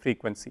cube of the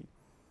frequency.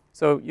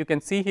 So you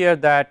can see here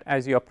that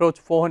as you approach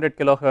 400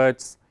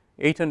 kilohertz,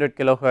 800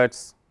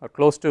 kilohertz or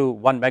close to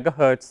 1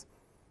 megahertz,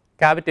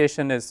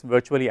 cavitation is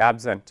virtually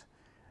absent,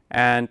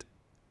 and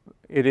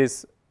it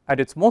is at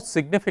its most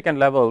significant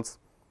levels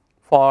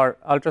for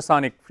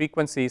ultrasonic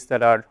frequencies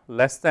that are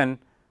less than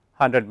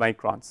 100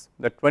 microns.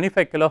 The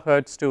 25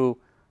 kilohertz to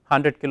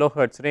 100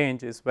 kilohertz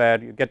range is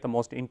where you get the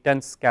most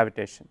intense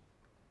cavitation.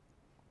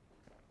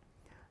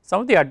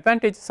 Some of the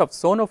advantages of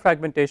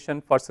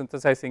sonofragmentation for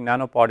synthesizing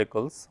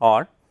nanoparticles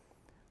are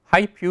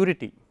high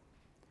purity,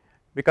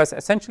 because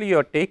essentially you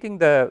are taking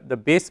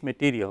the base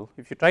material.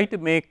 If you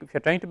are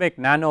trying to make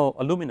nano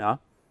alumina,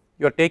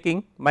 you are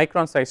taking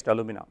micron sized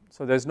alumina.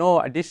 So there is no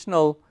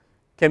additional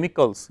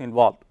chemicals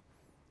involved,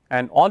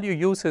 and all you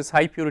use is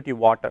high purity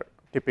water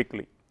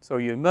typically. So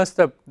you immerse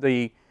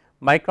the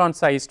micron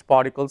sized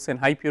particles in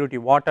high purity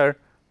water,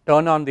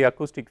 turn on the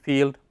acoustic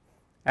field,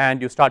 and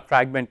you start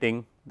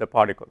fragmenting the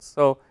particles.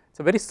 So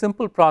it's a very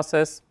simple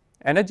process,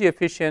 energy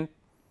efficient,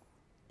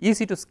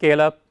 easy to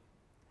scale up,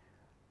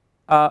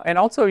 and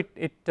also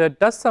it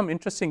does some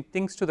interesting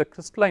things to the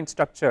crystalline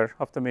structure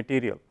of the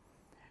material.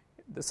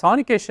 The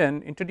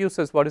sonication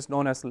introduces what is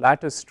known as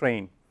lattice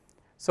strain.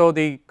 So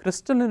the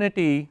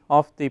crystallinity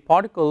of the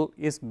particle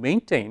is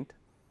maintained.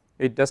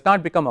 It does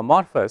not become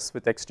amorphous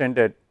with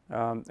extended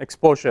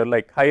exposure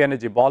like high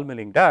energy ball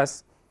milling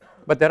does,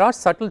 but there are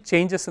subtle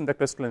changes in the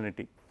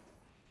crystallinity.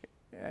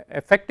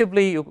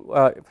 Effectively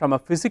from a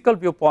physical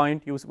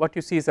viewpoint, what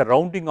you see is a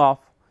rounding off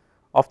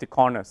of the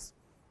corners,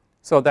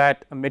 so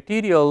that a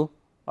material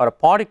or a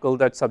particle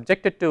that is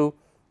subjected to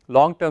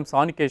long term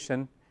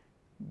sonication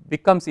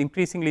becomes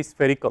increasingly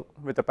spherical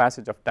with the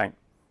passage of time.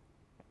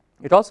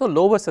 It also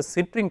lowers the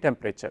sintering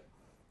temperature.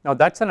 Now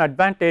that is an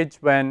advantage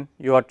when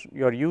you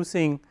are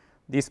using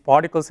these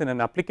particles in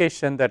an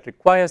application that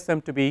requires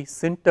them to be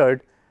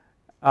sintered,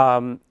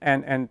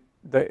 and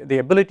the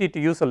ability to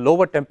use a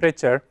lower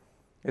temperature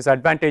is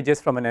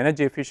advantageous from an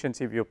energy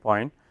efficiency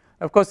viewpoint.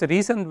 Of course, the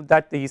reason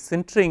that the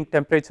sintering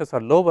temperatures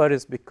are lower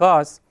is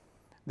because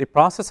the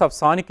process of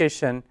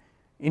sonication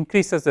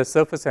increases the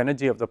surface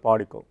energy of the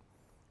particle.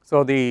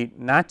 So the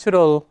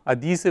natural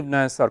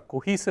adhesiveness or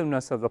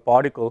cohesiveness of the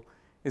particle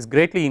is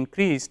greatly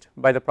increased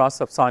by the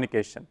process of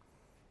sonication.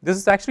 This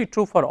is actually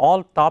true for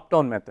all top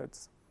down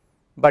methods,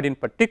 but in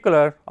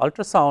particular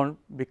ultrasound,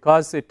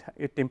 because it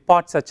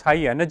imparts such high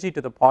energy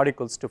to the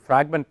particles to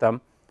fragment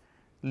them,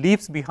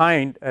 leaves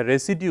behind a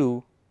residue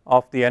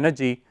of the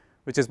energy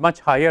which is much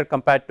higher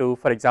compared to,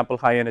 for example,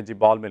 high energy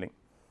ball milling.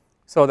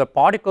 So the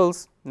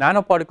particles,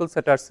 nanoparticles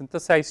that are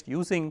synthesized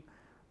using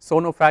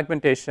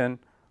sonofragmentation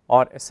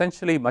are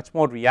essentially much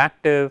more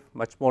reactive,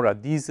 much more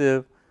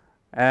adhesive,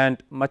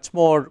 and much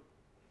more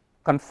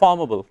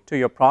conformable to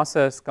your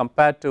process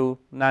compared to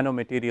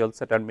nanomaterials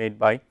that are made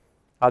by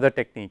other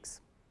techniques.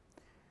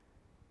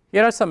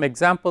 Here are some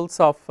examples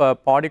of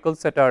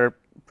particles that are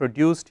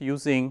produced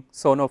using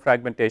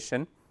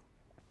sonofragmentation,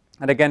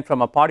 and again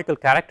from a particle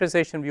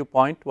characterization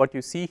viewpoint, what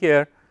you see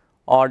here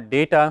are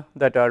data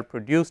that are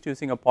produced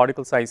using a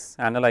particle size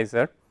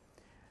analyzer.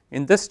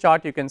 In this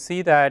chart you can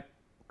see that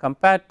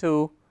compared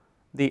to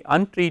the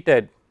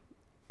untreated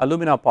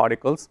alumina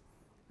particles,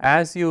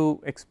 as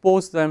you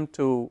expose them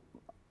to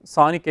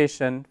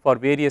sonication for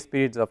various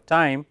periods of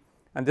time,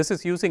 and this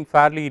is using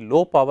fairly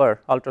low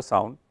power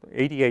ultrasound,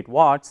 88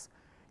 watts,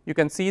 you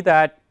can see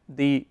that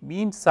the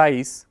mean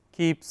size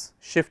keeps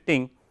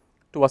shifting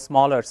to a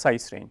smaller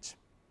size range.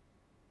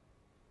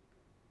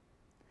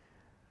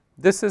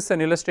 This is an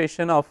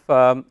illustration of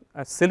a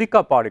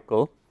silica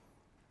particle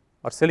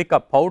or silica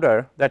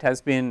powder that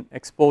has been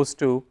exposed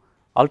to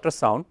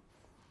ultrasound,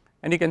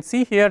 and you can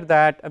see here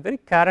that a very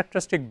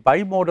characteristic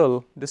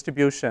bimodal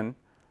distribution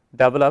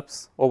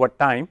develops over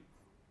time,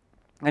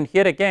 and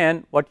here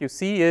again what you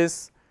see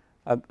is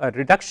a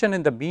reduction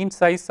in the mean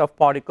size of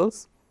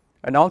particles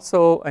and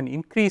also an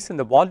increase in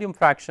the volume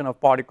fraction of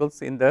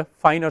particles in the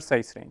finer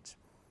size range.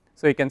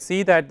 So, you can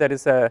see that there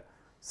is a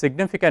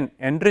significant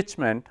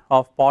enrichment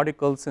of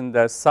particles in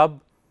the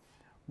sub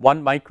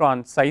 1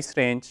 micron size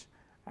range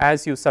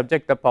as you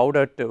subject the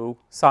powder to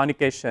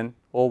sonication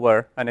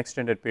over an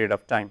extended period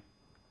of time.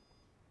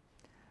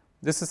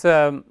 This is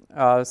a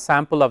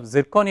sample of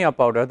zirconia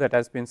powder that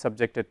has been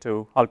subjected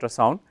to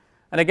ultrasound,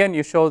 and again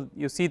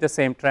you see the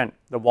same trend.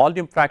 The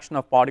volume fraction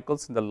of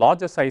particles in the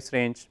larger size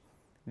range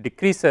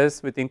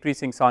decreases with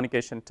increasing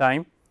sonication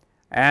time,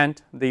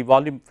 and the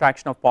volume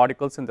fraction of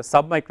particles in the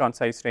submicron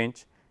size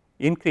range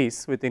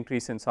increase with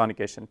increase in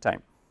sonication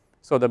time.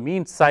 So, the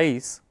mean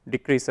size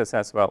decreases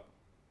as well.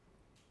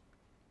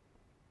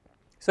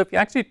 So, if you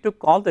actually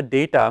took all the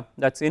data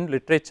that is in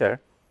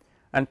literature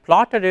and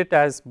plotted it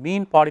as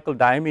mean particle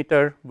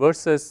diameter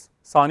versus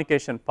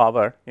sonication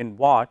power in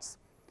watts,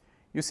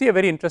 you see a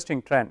very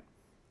interesting trend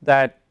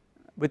that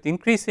with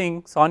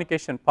increasing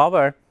sonication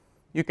power,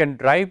 you can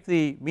drive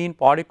the mean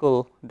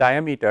particle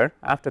diameter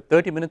after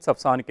 30 minutes of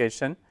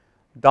sonication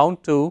down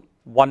to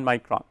 1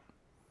 micron.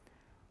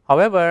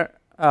 However,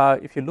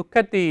 if you look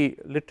at the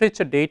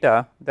literature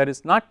data, there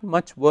is not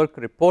much work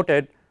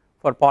reported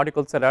for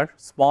particles that are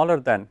smaller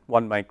than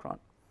 1 micron.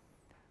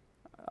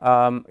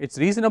 It is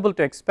reasonable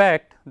to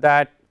expect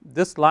that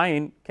this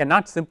line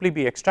cannot simply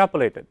be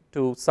extrapolated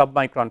to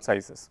submicron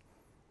sizes.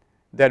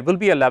 There will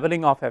be a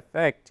leveling off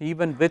effect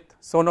even with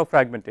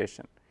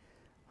sonofragmentation.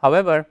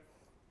 However,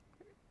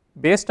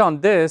 based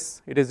on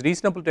this, it is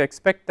reasonable to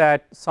expect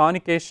that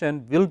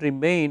sonication will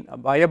remain a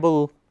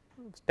viable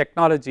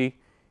technology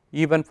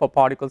even for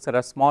particles that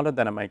are smaller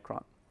than a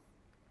micron.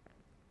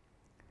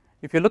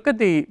 If you look at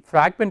the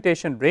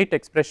fragmentation rate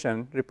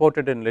expression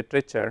reported in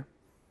literature,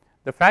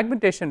 the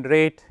fragmentation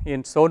rate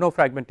in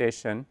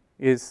sonofragmentation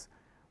is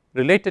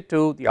related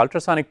to the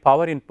ultrasonic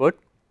power input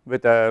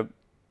with a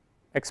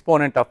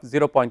exponent of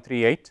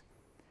 0.38,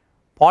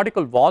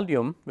 particle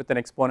volume with an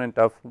exponent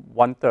of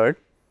 1/3,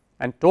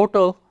 and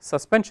total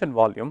suspension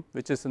volume,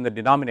 which is in the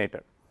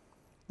denominator.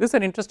 This is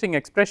an interesting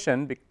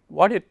expression.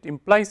 What it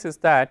implies is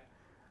that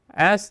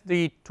as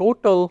the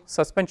total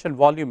suspension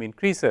volume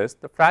increases,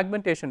 the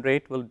fragmentation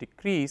rate will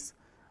decrease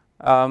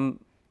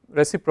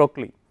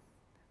reciprocally.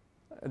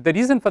 The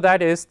reason for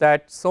that is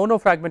that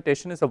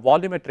sonofragmentation is a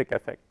volumetric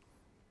effect.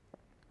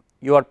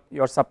 You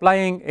are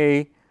supplying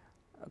a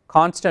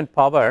constant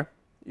power.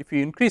 If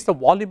you increase the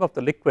volume of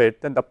the liquid,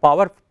 then the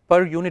power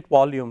per unit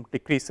volume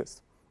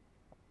decreases,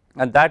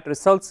 and that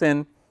results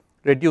in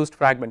reduced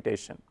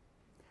fragmentation.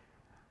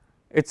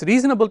 It is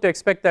reasonable to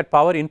expect that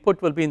power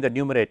input will be in the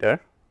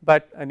numerator,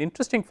 but an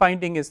interesting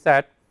finding is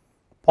that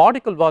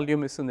particle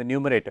volume is in the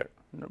numerator.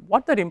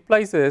 What that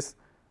implies is,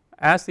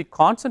 as the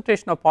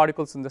concentration of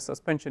particles in the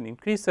suspension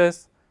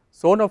increases,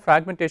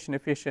 sonofragmentation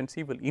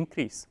efficiency will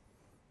increase.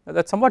 Now,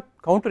 that is somewhat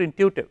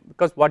counterintuitive,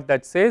 because what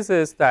that says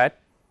is that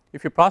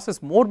if you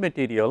process more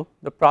material,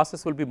 the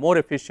process will be more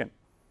efficient.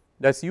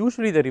 That is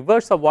usually the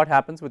reverse of what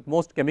happens with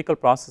most chemical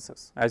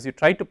processes. As you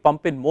try to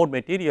pump in more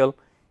material,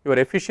 your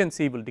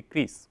efficiency will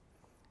decrease.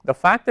 The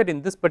fact that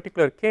in this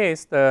particular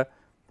case the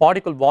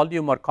particle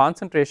volume or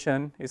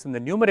concentration is in the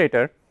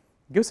numerator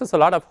gives us a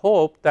lot of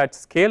hope that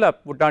scale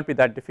up would not be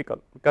that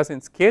difficult, because in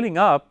scaling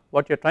up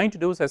what you are trying to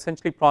do is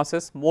essentially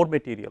process more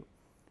material.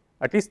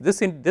 At least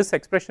this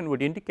expression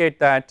would indicate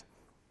that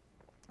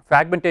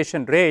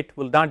fragmentation rate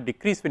will not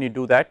decrease when you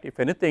do that. If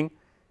anything,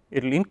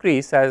 it will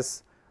increase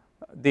as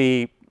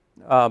the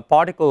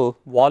particle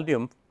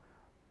volume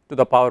to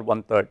the power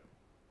 1/3.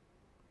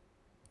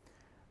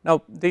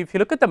 Now, if you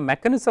look at the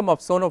mechanism of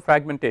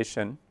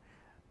sonofragmentation,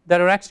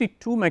 there are actually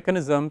two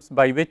mechanisms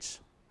by which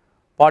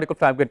particle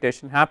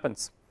fragmentation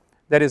happens.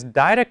 There is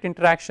direct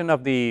interaction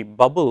of the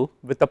bubble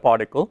with the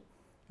particle,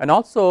 and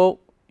also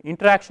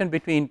interaction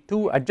between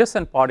two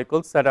adjacent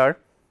particles that are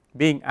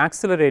being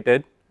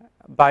accelerated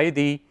by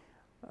the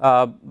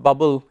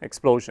bubble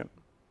explosion.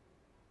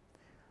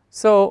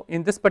 So,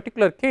 in this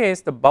particular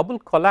case, the bubble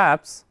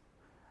collapse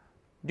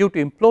due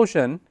to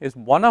implosion is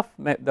one of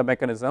the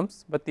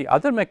mechanisms, but the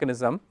other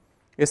mechanism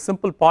is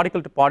simple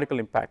particle to particle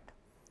impact.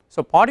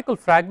 So, particle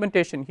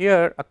fragmentation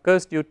here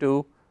occurs due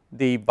to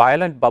the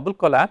violent bubble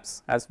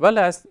collapse as well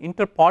as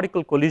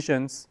interparticle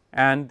collisions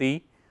and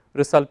the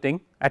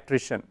resulting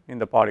attrition in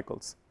the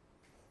particles.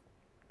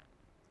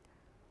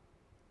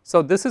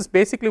 So, this is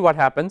basically what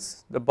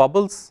happens. The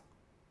bubbles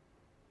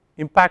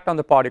impact on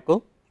the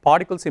particle,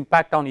 particles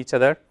impact on each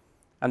other,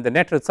 and the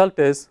net result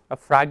is a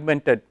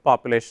fragmented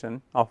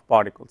population of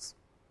particles.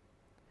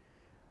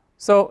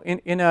 So,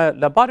 in a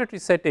laboratory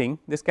setting,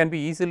 this can be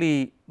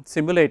easily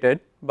simulated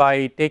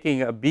by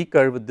taking a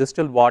beaker with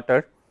distilled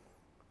water,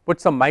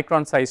 put some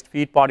micron sized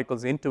feed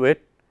particles into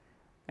it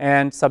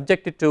and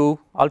subject it to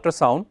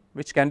ultrasound,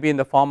 which can be in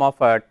the form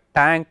of a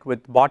tank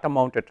with bottom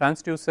mounted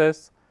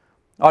transducers,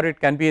 or it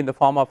can be in the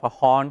form of a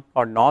horn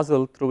or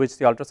nozzle through which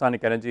the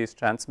ultrasonic energy is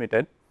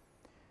transmitted.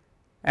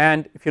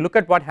 And if you look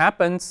at what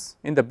happens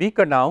in the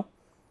beaker now,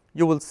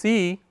 you will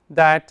see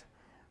that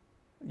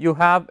you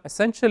have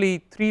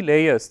essentially three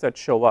layers that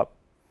show up.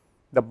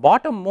 the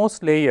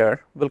bottommost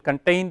layer will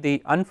contain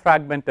the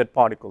unfragmented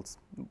particles,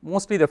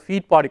 mostly the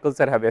feed particles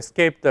that have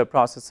escaped the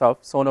process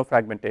of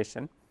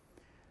sonofragmentation.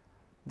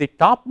 The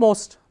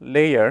topmost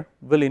layer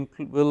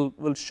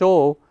will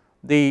show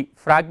the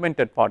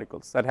fragmented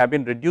particles that have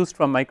been reduced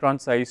from micron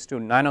size to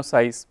nano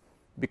size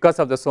because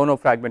of the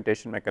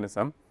sonofragmentation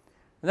mechanism.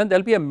 And then there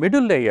will be a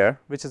middle layer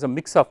which is a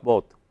mix of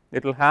both.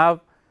 It will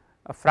have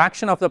a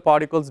fraction of the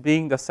particles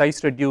being the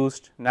size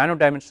reduced nano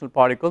dimensional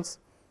particles,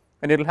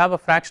 and it will have a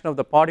fraction of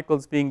the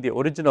particles being the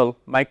original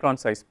micron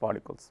sized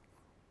particles.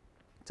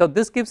 So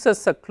this gives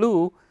us a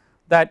clue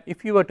that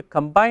if you were to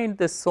combine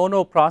this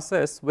sono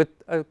process with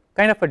a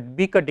kind of a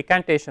beaker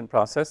decantation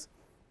process,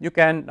 you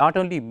can not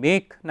only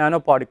make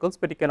nanoparticles,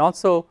 but you can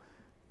also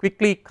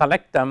quickly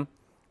collect them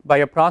by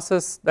a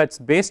process that is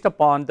based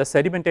upon the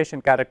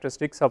sedimentation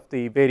characteristics of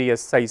the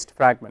various sized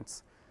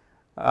fragments.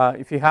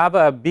 If you have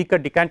a beaker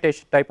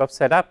decantation type of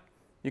setup,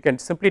 you can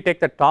simply take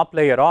the top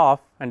layer off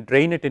and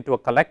drain it into a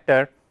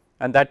collector,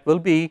 and that will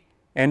be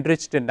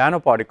enriched in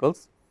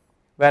nanoparticles,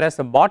 whereas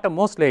the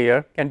bottommost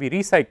layer can be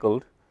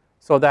recycled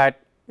so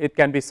that it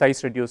can be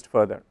size reduced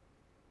further.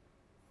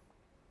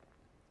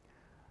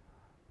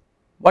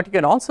 What you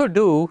can also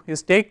do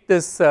is take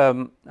this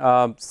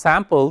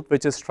sample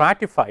which is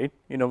stratified,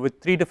 with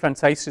 3 different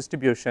size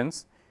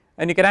distributions,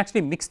 and you can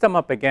actually mix them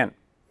up again.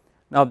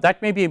 Now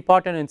that may be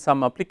important in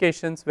some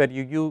applications where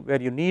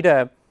you need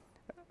a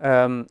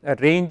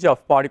range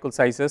of particle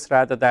sizes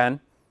rather than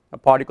a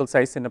particle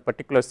size in a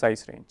particular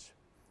size range.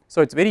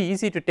 So it's very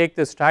easy to take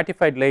this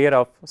stratified layer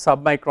of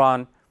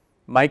submicron,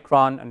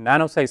 micron and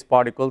nano size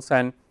particles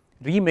and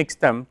remix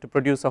them to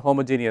produce a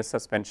homogeneous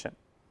suspension.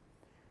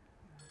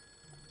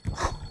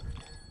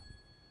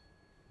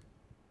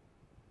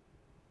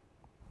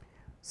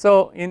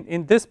 So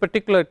in this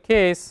particular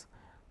case,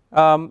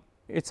 it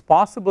is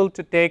possible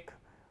to take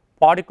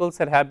particles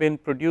that have been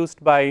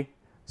produced by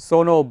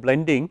sono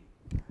blending,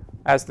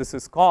 as this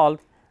is called,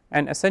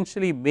 and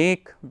essentially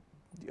make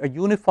a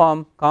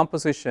uniform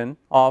composition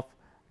of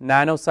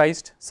nano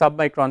sized,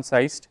 submicron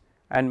sized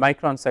and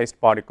micron sized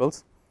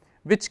particles,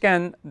 which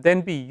can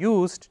then be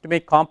used to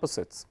make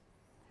composites.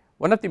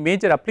 One of the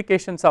major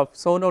applications of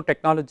sono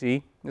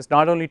technology is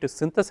not only to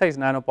synthesize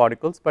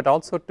nanoparticles, but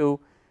also to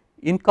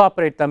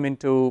incorporate them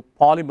into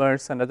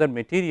polymers and other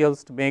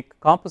materials to make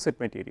composite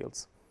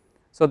materials.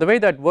 So the way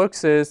that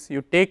works is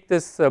you take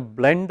this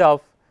blend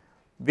of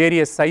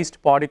various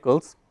sized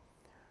particles,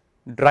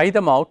 dry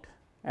them out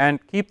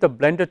and keep the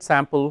blended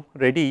sample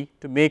ready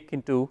to make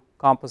into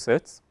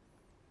composites.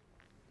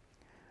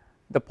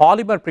 The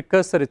polymer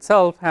precursor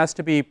itself has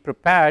to be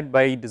prepared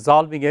by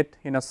dissolving it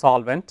in a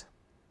solvent,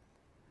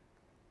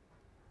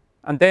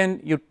 and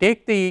then you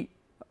take the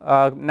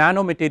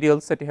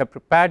nanomaterials that you have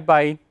prepared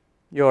by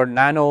your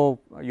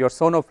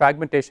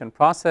sonofragmentation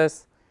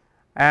process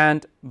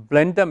and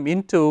blend them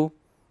into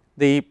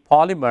the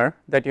polymer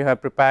that you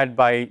have prepared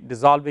by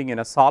dissolving in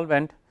a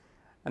solvent,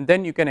 and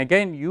then you can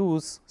again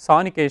use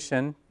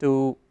sonication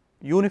to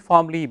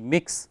uniformly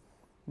mix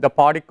the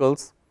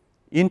particles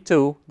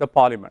into the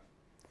polymer.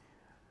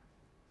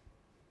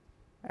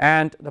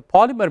 And the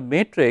polymer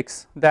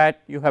matrix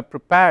that you have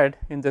prepared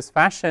in this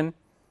fashion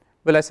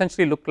will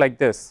essentially look like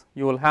this.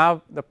 You will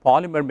have the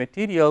polymer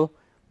material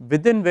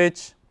within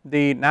which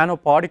the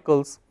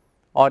nanoparticles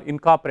are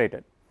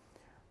incorporated.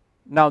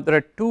 Now there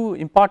are 2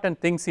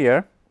 important things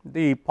here.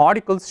 The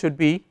particles should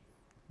be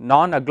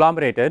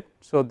non-agglomerated,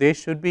 so they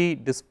should be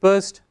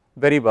dispersed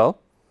very well.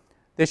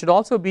 They should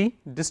also be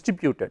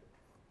distributed.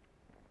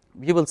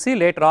 We will see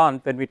later on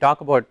when we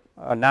talk about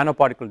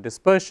nanoparticle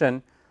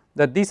dispersion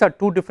that these are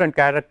 2 different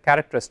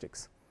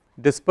characteristics,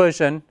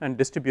 dispersion and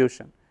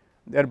distribution.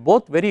 They are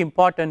both very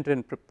important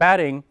in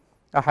preparing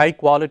a high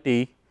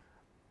quality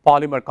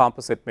polymer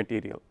composite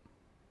material.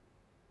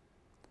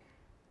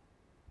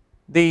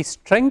 The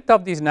strength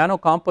of these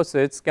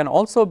nanocomposites can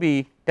also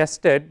be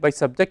tested by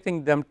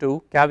subjecting them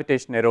to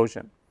cavitation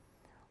erosion.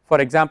 For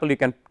example, you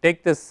can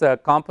take this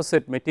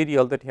composite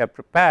material that you have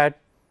prepared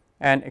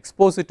and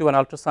expose it to an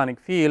ultrasonic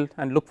field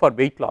and look for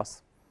weight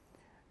loss,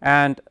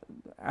 and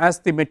as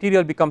the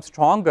material becomes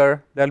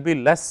stronger, there will be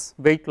less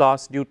weight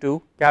loss due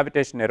to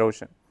cavitation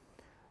erosion.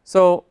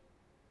 So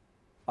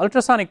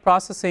ultrasonic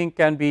processing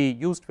can be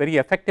used very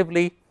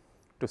effectively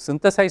to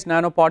synthesize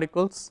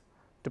nanoparticles,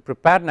 to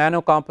prepare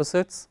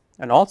nanocomposites,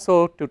 and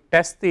also to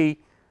test the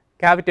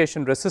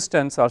cavitation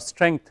resistance or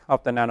strength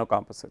of the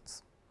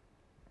nanocomposites.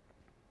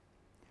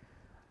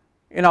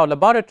 In our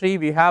laboratory,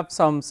 we have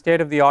some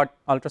state of the art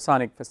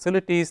ultrasonic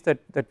facilities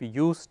that we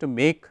use to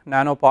make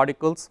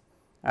nanoparticles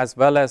as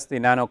well as the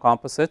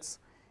nanocomposites.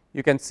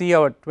 You can see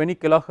our 20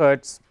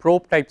 kilohertz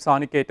probe type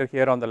sonicator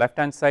here on the left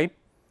hand side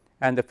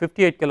and the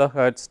 58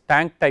 kilohertz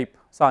tank type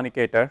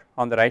sonicator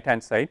on the right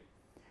hand side.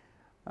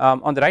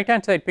 On the right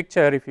hand side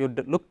picture, if you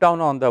look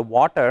down on the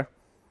water,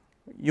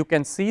 you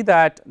can see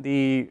that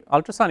the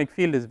ultrasonic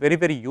field is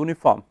very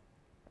uniform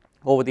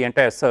over the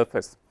entire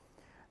surface.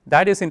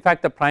 That is in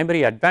fact the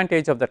primary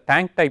advantage of the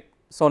tank type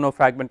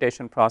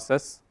sonofragmentation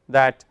process,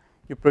 that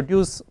you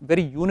produce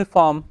very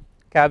uniform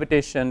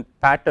cavitation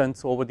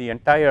patterns over the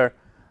entire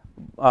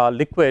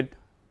liquid,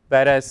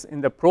 whereas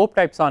in the probe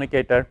type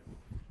sonicator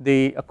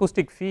the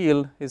acoustic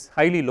field is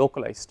highly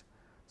localized.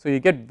 So you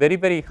get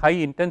very high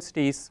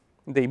intensities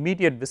in the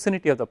immediate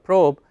vicinity of the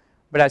probe,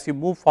 but as you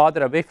move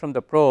farther away from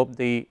the probe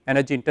the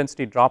energy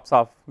intensity drops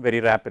off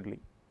very rapidly.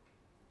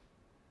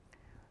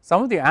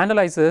 Some of the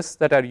analyzers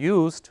that are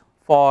used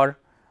for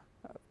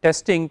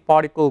testing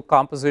particle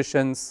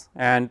compositions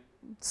and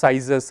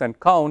sizes and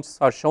counts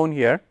are shown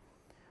here.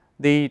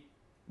 The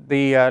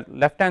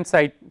left hand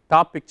side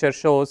top picture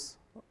shows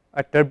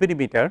a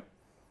turbidimeter.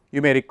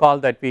 You may recall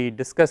that we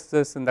discussed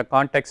this in the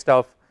context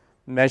of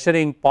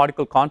measuring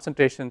particle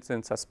concentrations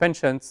in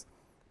suspensions.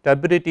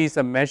 Turbidity is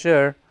a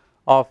measure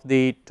of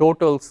the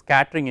total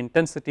scattering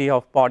intensity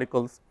of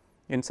particles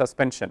in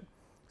suspension.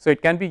 So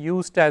it can be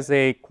used as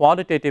a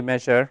qualitative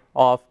measure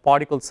of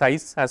particle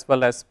size as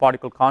well as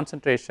particle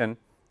concentration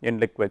in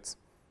liquids.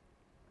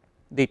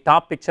 The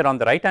top picture on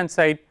the right hand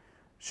side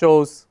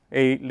shows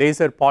a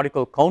laser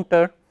particle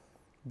counter,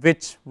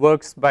 which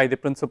works by the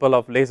principle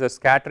of laser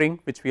scattering,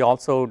 which we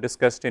also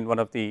discussed in one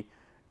of the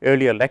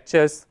earlier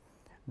lectures.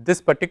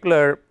 This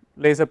particular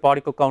laser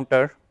particle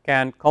counter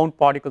can count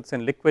particles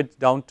in liquids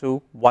down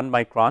to 1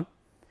 micron,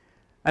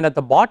 and at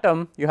the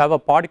bottom you have a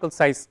particle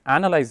size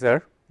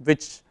analyzer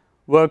which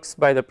works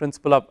by the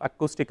principle of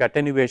acoustic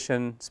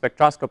attenuation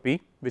spectroscopy,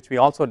 which we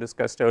also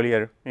discussed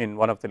earlier in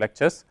one of the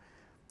lectures.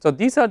 So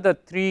these are the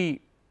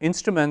three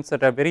instruments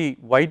that are very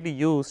widely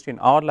used in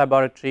our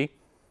laboratory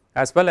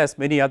as well as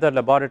many other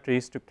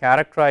laboratories to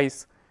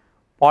characterize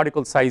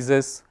particle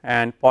sizes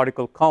and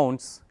particle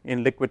counts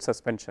in liquid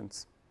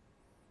suspensions.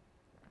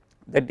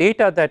 The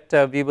data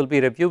that we will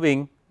be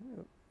reviewing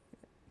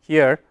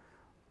here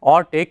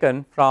are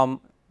taken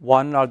from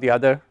one or the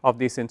other of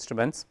these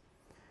instruments.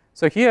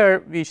 So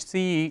here we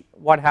see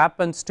what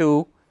happens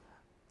to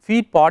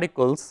feed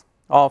particles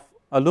of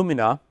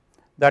alumina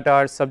that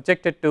are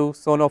subjected to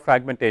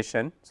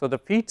sonofragmentation. So the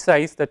feed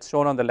size that is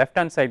shown on the left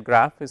hand side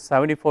graph is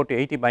 74 to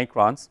 80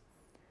 microns.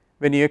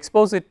 When you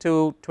expose it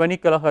to 20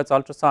 kilohertz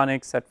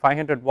ultrasonics at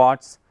 500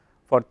 watts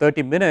for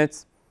 30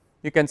 minutes,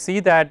 you can see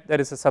that there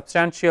is a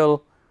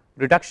substantial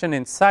reduction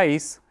in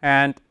size,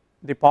 and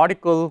the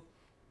particle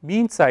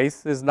mean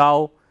size is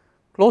now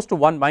close to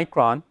 1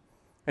 micron,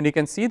 and you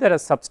can see that a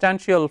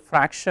substantial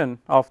fraction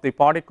of the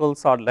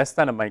particles are less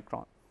than a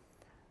micron.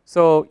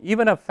 So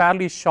even a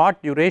fairly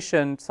short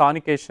duration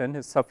sonication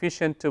is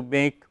sufficient to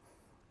make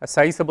a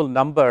sizable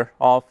number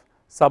of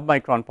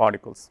submicron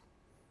particles.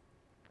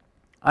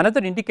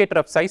 Another indicator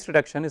of size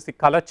reduction is the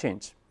color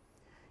change.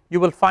 You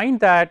will find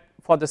that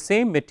for the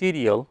same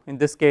material, in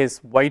this case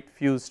white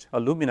fused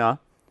alumina,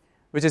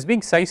 which is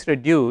being size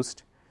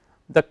reduced,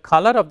 the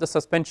color of the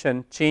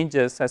suspension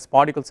changes as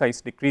particle size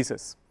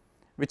decreases,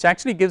 which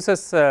actually gives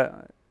us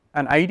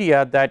an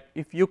idea that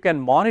if you can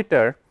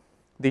monitor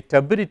the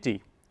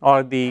turbidity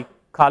or the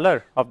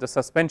color of the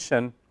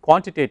suspension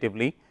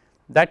quantitatively,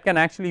 that can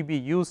actually be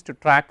used to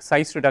track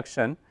size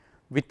reduction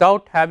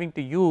without having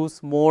to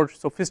use more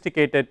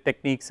sophisticated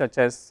techniques such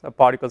as a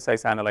particle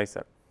size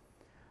analyzer.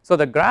 So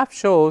the graph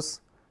shows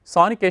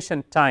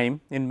sonication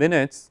time in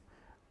minutes,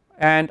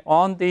 and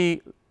on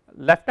the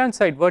left hand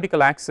side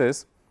vertical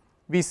axis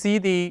we see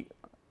the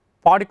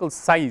particle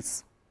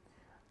size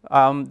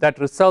that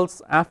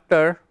results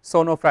after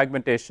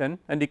sonofragmentation,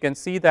 and you can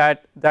see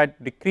that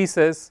that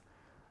decreases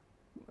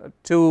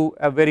to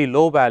a very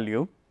low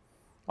value.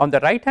 On the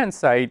right hand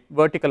side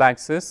vertical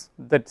axis,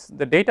 the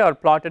data are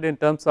plotted in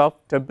terms of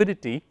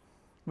turbidity,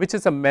 which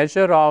is a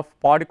measure of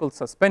particle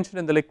suspension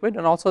in the liquid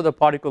and also the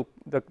particle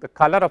the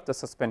color of the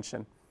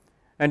suspension,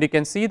 and you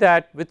can see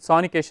that with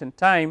sonication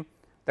time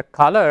the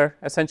color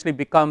essentially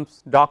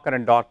becomes darker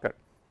and darker,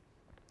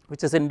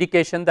 which is an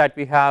indication that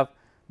we have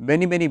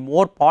many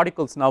more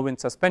particles now in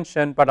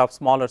suspension, but of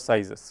smaller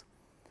sizes.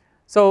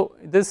 So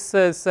this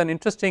is an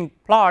interesting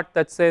plot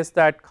that says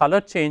that color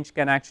change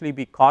can actually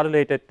be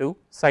correlated to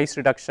size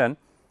reduction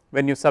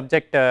when you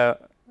subject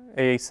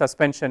a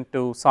suspension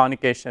to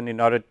sonication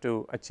in order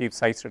to achieve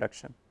size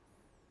reduction.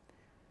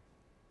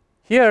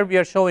 Here we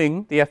are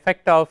showing the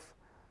effect of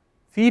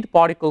feed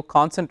particle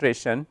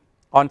concentration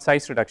on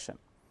size reduction.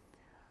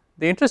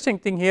 The interesting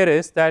thing here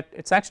is that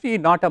it is actually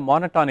not a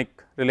monotonic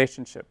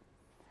relationship.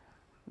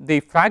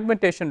 The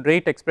fragmentation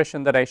rate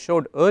expression that I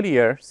showed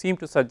earlier seemed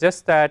to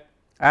suggest that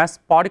as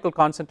particle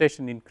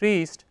concentration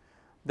increased,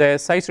 the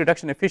size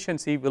reduction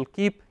efficiency will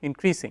keep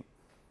increasing.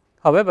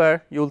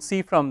 However, you will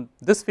see from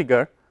this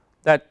figure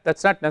that that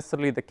is not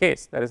necessarily the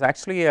case. There is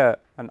actually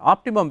an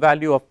optimum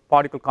value of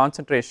particle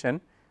concentration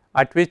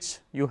at which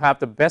you have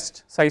the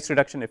best size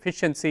reduction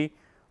efficiency,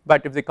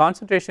 but if the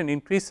concentration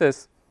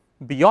increases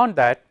beyond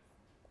that,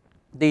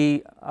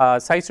 the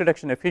size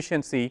reduction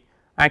efficiency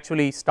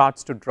actually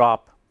starts to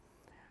drop,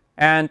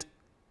 and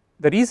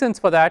the reasons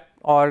for that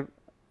are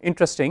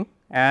interesting,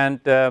 and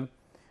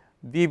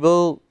we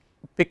will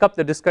pick up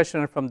the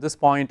discussion from this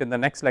point in the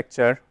next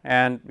lecture,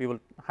 and we will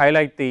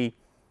highlight the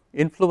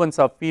influence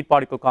of feed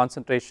particle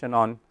concentration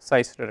on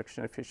size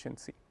reduction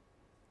efficiency.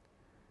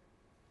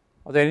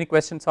 Are there any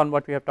questions on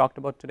what we have talked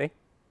about today?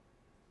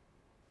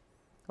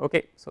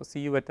 Okay, so see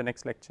you at the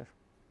next lecture.